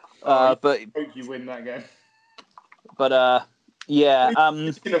 But I hope you win that game. But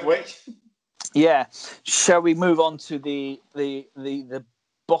Speaking of which, shall we move on to the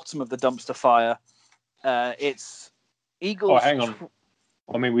bottom of the dumpster fire? It's Eagles. Oh, hang on.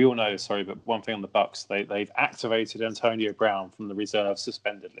 We all know, sorry, but one thing on the Bucs, they've activated Antonio Brown from the reserve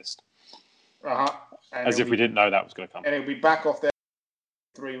suspended list. As if we didn't know that was going to come. And he'll be back off there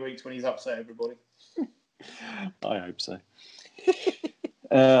in 3 weeks when he's upset everybody. I hope so. If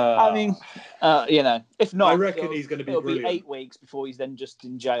not, I reckon he's going to be brilliant. It'll be 8 weeks before he's then just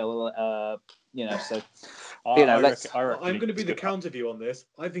in jail. So I'm going to be the counter view on this.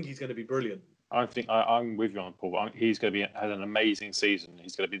 I think he's going to be brilliant. I'm with you on Paul. He's going to had an amazing season.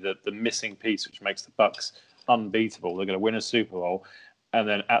 He's going to be the missing piece which makes the Bucs unbeatable. They're going to win a Super Bowl, and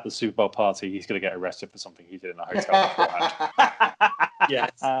then at the Super Bowl party, he's going to get arrested for something he did in a hotel beforehand.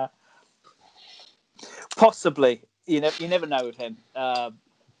 Yes, possibly. You never know with him. I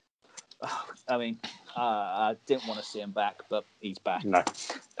didn't want to see him back, but he's back. No,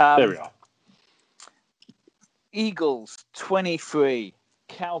 there we are. Eagles 23.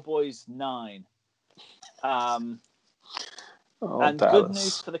 Cowboys 9. And Dallas. Good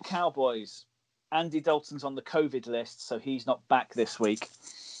news for the Cowboys. Andy Dalton's on the COVID list, so he's not back this week.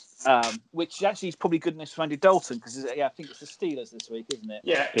 Which actually is probably good news for Andy Dalton, because I think it's the Steelers this week, isn't it?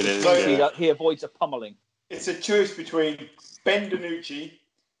 Yeah, it is. So he avoids a pummeling. It's a choice between Ben DiNucci,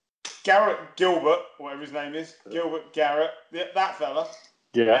 Garrett Gilbert, whatever his name is, Gilbert Garrett, that fella,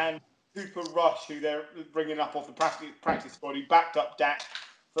 and Cooper Rush, who they're bringing up off the practice squad, who backed up Dak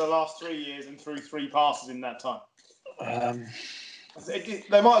for the last 3 years and threw 3 passes in that time.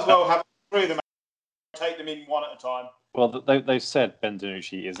 They might as well have 3 of them, take them in one at a time. Well, they've said Ben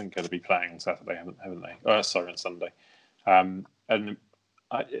DiNucci isn't going to be playing on Saturday, haven't they? On Sunday. And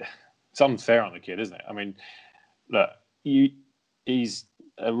it's unfair on the kid, isn't it? Look, he's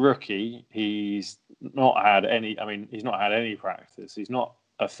a rookie. He's not had any. He's not had any practice. He's not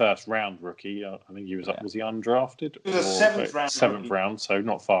a first-round rookie. I think he was. Was he undrafted? He was a seventh round, so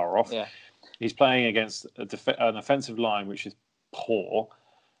not far off. Yeah. He's playing against an offensive line which is poor,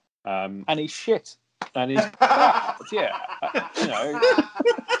 and he's shit. And he's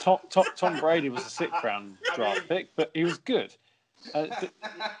Tom Brady was a 6th round draft pick, but he was good.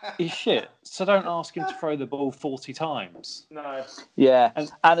 He's shit. So don't ask him to throw the ball 40 times. No. Yeah,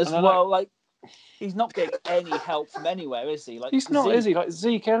 and as well, he's not getting any help from anywhere, is he? He's not, is he?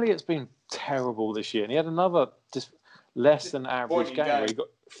 Zeke Elliott's been terrible this year, and he had another just less than average game where he got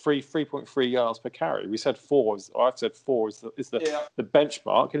 3.3 yards per carry. We said 4. I've said 4 is the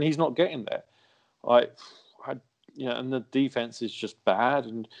benchmark, and he's not getting there. And the defense is just bad,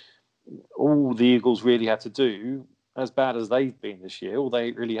 and all the Eagles really had to do as bad as they've been this year, all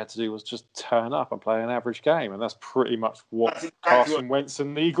they really had to do was just turn up and play an average game, and that's pretty much what Carson Wentz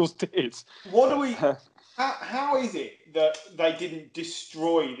and the Eagles did. What do we? How is it that they didn't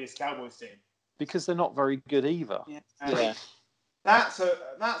destroy this Cowboys team? Because they're not very good either. Yeah. That's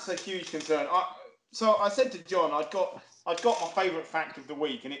a huge concern. So I said to John, I'd got my favourite fact of the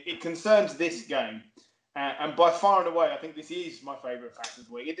week, and it concerns this game. And by far and away, I think this is my favourite fact of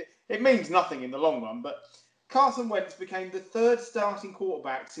the week. It means nothing in the long run, but Carson Wentz became the third starting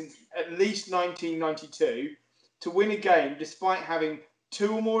quarterback since at least 1992 to win a game despite having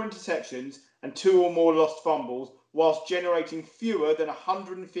 2 or more interceptions and 2 or more lost fumbles, whilst generating fewer than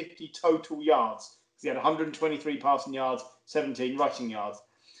 150 total yards. He had 123 passing yards, 17 rushing yards.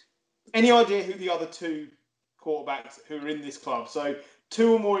 Any idea who the other 2 quarterbacks who are in this club? So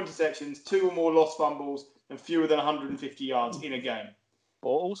 2 or more interceptions, 2 or more lost fumbles, and fewer than 150 yards in a game.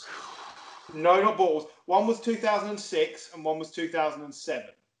 Bortles? No, not Bortles. One was 2006 and one was 2007.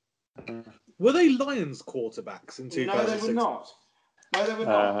 Were they Lions quarterbacks in 2006? No, they were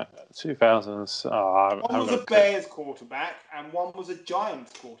not. 2000. One was a Bears quarterback and one was a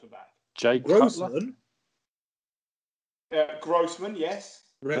Giants quarterback. Jay Grossman? Grossman, yes.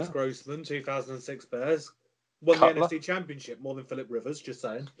 Rex Grossman, 2006 Bears. Won the NFC Championship more than Philip Rivers, just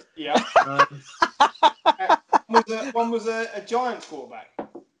saying. Yeah. One was a Giants quarterback.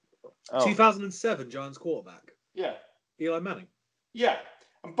 2007 Giants quarterback. Yeah. Eli Manning. Yeah.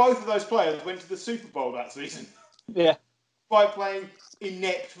 And both of those players went to the Super Bowl that season. Yeah. By playing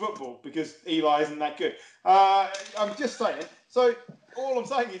inept football because Eli isn't that good. I'm just saying. So all I'm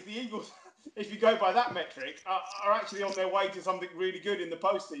saying is the Eagles, if you go by that metric, are actually on their way to something really good in the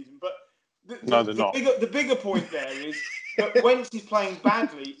postseason. But no, they're not. The bigger point there is that Wentz is playing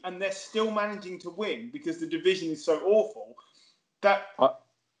badly and they're still managing to win because the division is so awful that...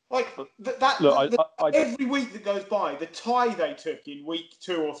 every week that goes by, the tie they took in week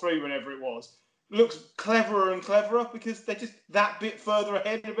 2 or 3, whenever it was, looks cleverer and cleverer because they're just that bit further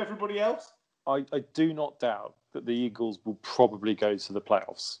ahead of everybody else. I do not doubt that the Eagles will probably go to the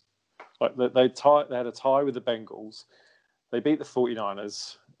playoffs. Like they had a tie with the Bengals. They beat the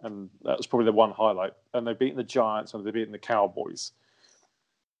 49ers, and that was probably the one highlight. And they've beaten the Giants and they've beaten the Cowboys.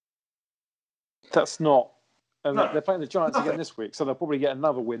 That's not... And they're playing the Giants again this week, so they'll probably get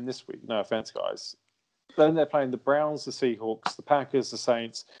another win this week. No offense, guys. Then they're playing the Browns, the Seahawks, the Packers, the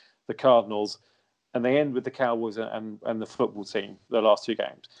Saints, the Cardinals, and they end with the Cowboys and the football team, the last 2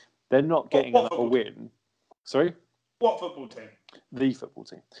 games. They're not getting another win. Sorry? What football team? The football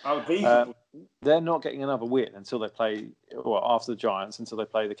team. Oh, the football team. They're not getting another win until they play, after the Giants, until they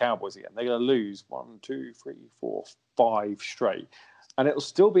play the Cowboys again. They're going to lose 1, 2, 3, 4, 5 straight. And it'll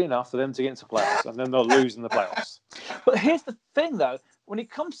still be enough for them to get into playoffs, and then they'll lose in the playoffs. But here's the thing, though. When it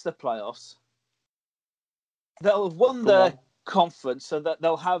comes to the playoffs, they'll have won the conference, so that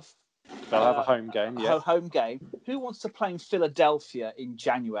they'll have a home game. Yeah, a home game. Who wants to play in Philadelphia in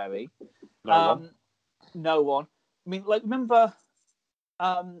January? No one. I mean, remember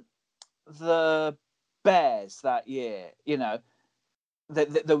the Bears that year? You know,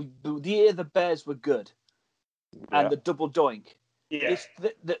 the year the Bears were good, and the double doink. Yeah.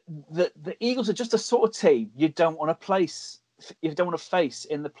 The Eagles are just a sort of team you don't want to face in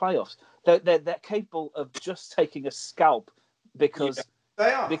the playoffs. They're capable of just taking a scalp because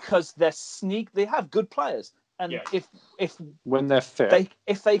they are. Because they have good players, and if when they're fit,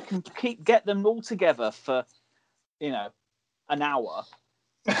 if they can get them all together for an hour,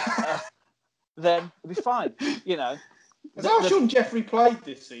 then it'll be fine. Has Alshon Jeffrey played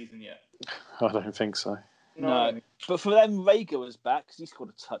this season yet? I don't think so. No. But for them, Rager was back because he scored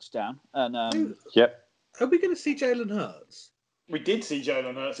a touchdown. And yep. Are we going to see Jalen Hurts? We did see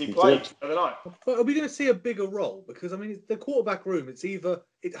Jalen Hurts. He played the other night. But are we going to see a bigger role? Because, I mean, the quarterback room, it's either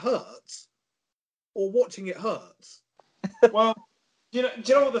it hurts or watching it hurts. Well, do you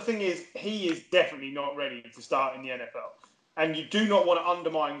know what the thing is? He is definitely not ready to start in the NFL. And you do not want to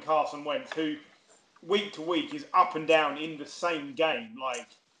undermine Carson Wentz, who week to week is up and down in the same game, like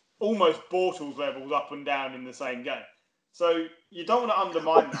almost Bortles levels up and down in the same game. So you don't want to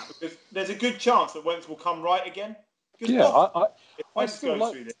undermine that because there's a good chance that Wentz will come right again. I still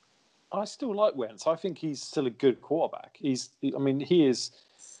like Wentz. I think he's still a good quarterback. He is.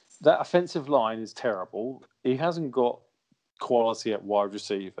 That offensive line is terrible. He hasn't got quality at wide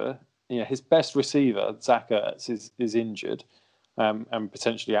receiver. His best receiver, Zach Ertz, is injured and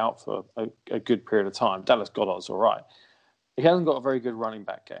potentially out for a good period of time. Dallas Goedert's all right. He hasn't got a very good running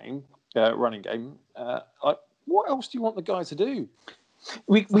game. What else do you want the guy to do?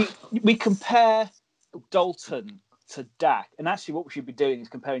 We compare Dalton to Dak, and actually what we should be doing is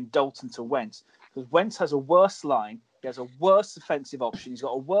comparing Dalton to Wentz. because Wentz has a worse line. He has a worse offensive option. He's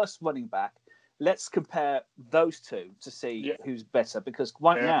got a worse running back. Let's compare those two to see who's better. Because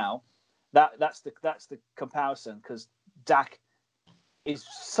right now, that's the comparison. Because Dak is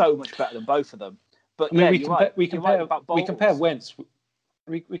so much better than both of them. But we compare Wentz.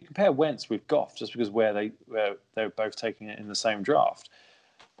 We compare Wentz with Goff just because they're both taking it in the same draft.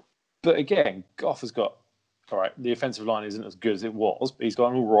 But again, Goff has got all right. The offensive line isn't as good as it was, but he's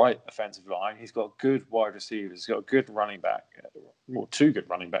got an all right offensive line. He's got good wide receivers. He's got a good running back, or two good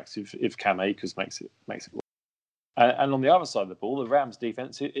running backs if Cam Akers makes it work. And on the other side of the ball, the Rams'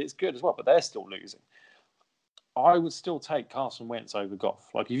 defense it's good as well, but they're still losing. I would still take Carson Wentz over Goff.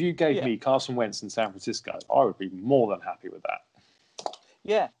 Like if you gave me Carson Wentz in San Francisco, I would be more than happy with that.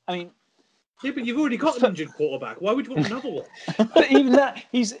 Yeah, I mean. Yeah, but you've already got an injured quarterback. Why would you want another one? But even that,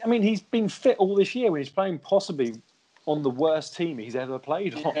 he's been fit all this year when he's playing possibly on the worst team he's ever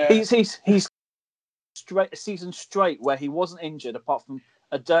played on. Yeah. He's straight a season straight where he wasn't injured apart from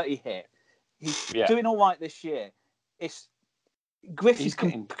a dirty hit. He's doing all right this year. It's Griffey's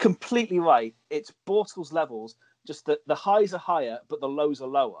completely right. It's Bortles levels, just that the highs are higher but the lows are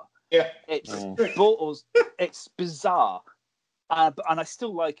lower. Yeah, it's Bortles. It's bizarre. And I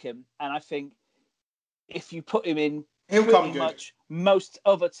still like him, and I think if you put him in pretty much most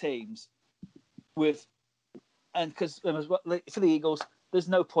other teams because for the Eagles, there's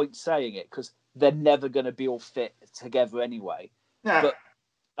no point saying it because they're never going to be all fit together anyway. Nah. But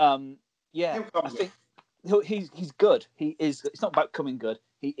I think he's good. He is. It's not about coming good.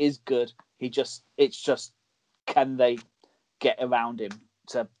 He is good. It's just can they get around him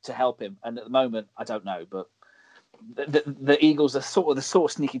to help him? And at the moment, I don't know, but. The Eagles are sort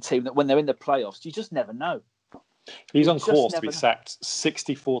of sneaky team that when they're in the playoffs, you just never know. He's on course to be sacked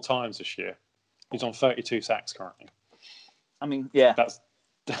 64 times this year. He's on 32 sacks currently. I mean, yeah, that's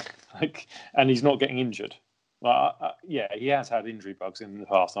and he's not getting injured. He has had injury bugs in the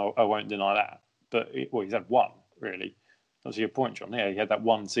past. I won't deny that. But he's had one really. That's your point, John. Yeah, he had that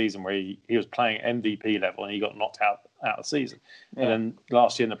one season where he was playing MVP level and he got knocked out of the season. Yeah. And then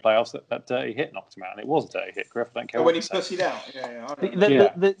last year in the playoffs, that dirty hit knocked him out. And it was a dirty hit, Griff. I don't care when he pussied out.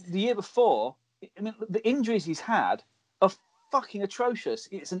 The year before, I mean, the injuries he's had are fucking atrocious.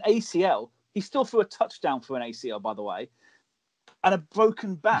 It's an ACL. He still threw a touchdown for an ACL, by the way, and a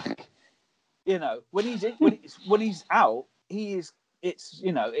broken back. When he's out, he is.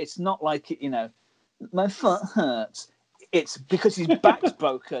 It's not like my foot hurts. It's because his back's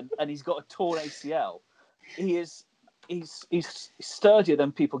broken and he's got a torn ACL. He's sturdier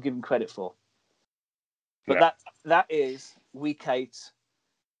than people give him credit for. But that is week 8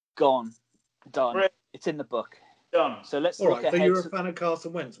 gone, done. Right. It's in the book. Done. So let's all look right, ahead. So you're a fan of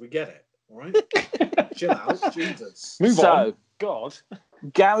Carson Wentz. We get it. All right. Chill out, Jesus. Move on. God.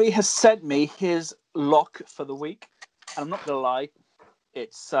 Gary has sent me his lock for the week, and I'm not gonna lie,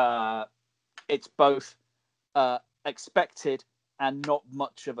 it's both expected and not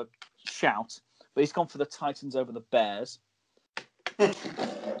much of a shout, but he's gone for the Titans over the Bears.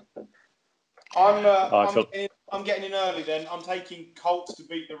 I'm getting in early then. I'm taking Colts to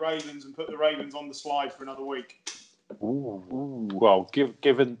beat the Ravens and put the Ravens on the slide for another week. Ooh. Well,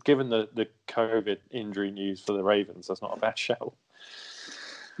 given the COVID injury news for the Ravens, that's not a bad shout.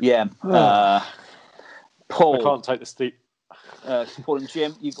 Yeah. Paul. I can't take the steep. Paul and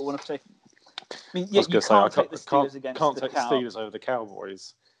Jim, you want to take? I mean, I can't take the Steelers over the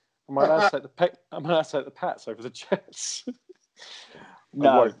Cowboys. Am I allowed to take the Pats over the Jets? No.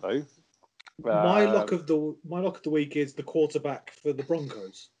 I won't though. My lock of the week is the quarterback for the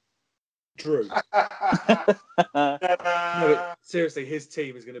Broncos, Drew. No, but seriously, his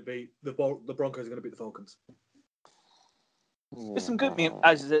team is going to beat the Broncos. Are going to beat the Falcons. There's some good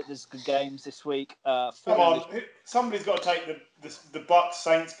there's good games this week. Come on, somebody's got to take the Bucks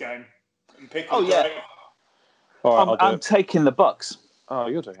Saints game and pick. Oh yeah. All right, I'm taking the Bucks. Oh,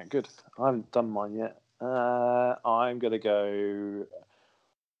 you're doing it. Good. I haven't done mine yet. I'm going to go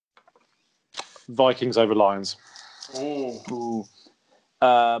Vikings over Lions. Ooh.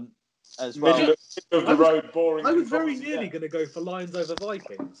 As well. Middle of the road, boring. I was very nearly going to go for Lions over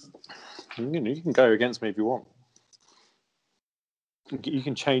Vikings. You can go against me if you want. You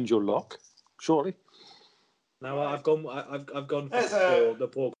can change your lock, surely. No, I've gone for the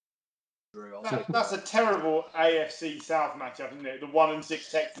poor. That's a terrible AFC South matchup, isn't it? The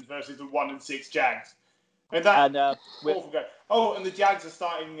 1-6 Texans versus the 1-6 Jags. And awful game. Oh, and the Jags are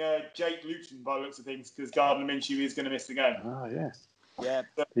starting Jake Luton by the looks of things because Gardner Minshew is going to miss the game. Oh yeah. Yeah.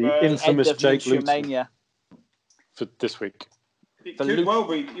 The infamous Jake Luton mania for this week. It could well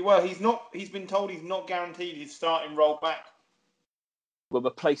be. Well, he's not. He's been told he's not guaranteed his starting role back. we're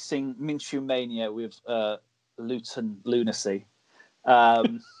replacing Minshew Mania with Luton Lunacy.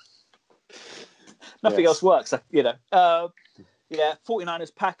 Nothing else works,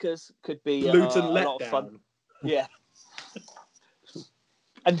 49ers Packers could be Luton a lot of fun. letdown. Yeah.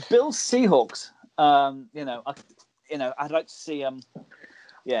 And Bills Seahawks. I'd like to see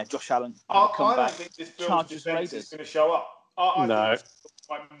Josh Allen come I back. don't think this Bills Chargers defense Raiders is going to show up. I No. think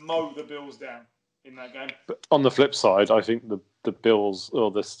I mow the Bills down in that game. But on the flip side, I think the Bills or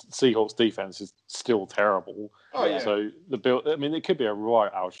the Seahawks defense is still terrible. Oh, yeah. So the Bill, I mean, it could be a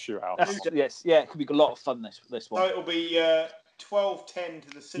right out shootout. It could be a lot of fun this one. So it'll be 12-10 to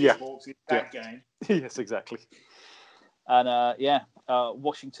the Seahawks in that game. Yes, exactly. And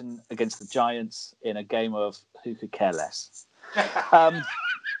Washington against the Giants in a game of who could care less.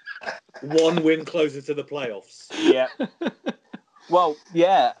 One win closer to the playoffs. Yeah. Well,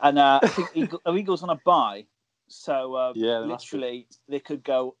 yeah, and I think Eagles on a bye, so literally they could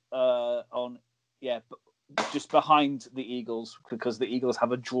go just behind the Eagles because the Eagles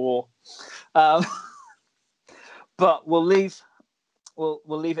have a draw. But we'll leave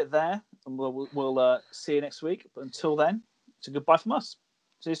it there, and we'll see you next week. But until then, it's a goodbye from us.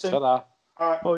 See you soon. Ta-da. All right. Bye.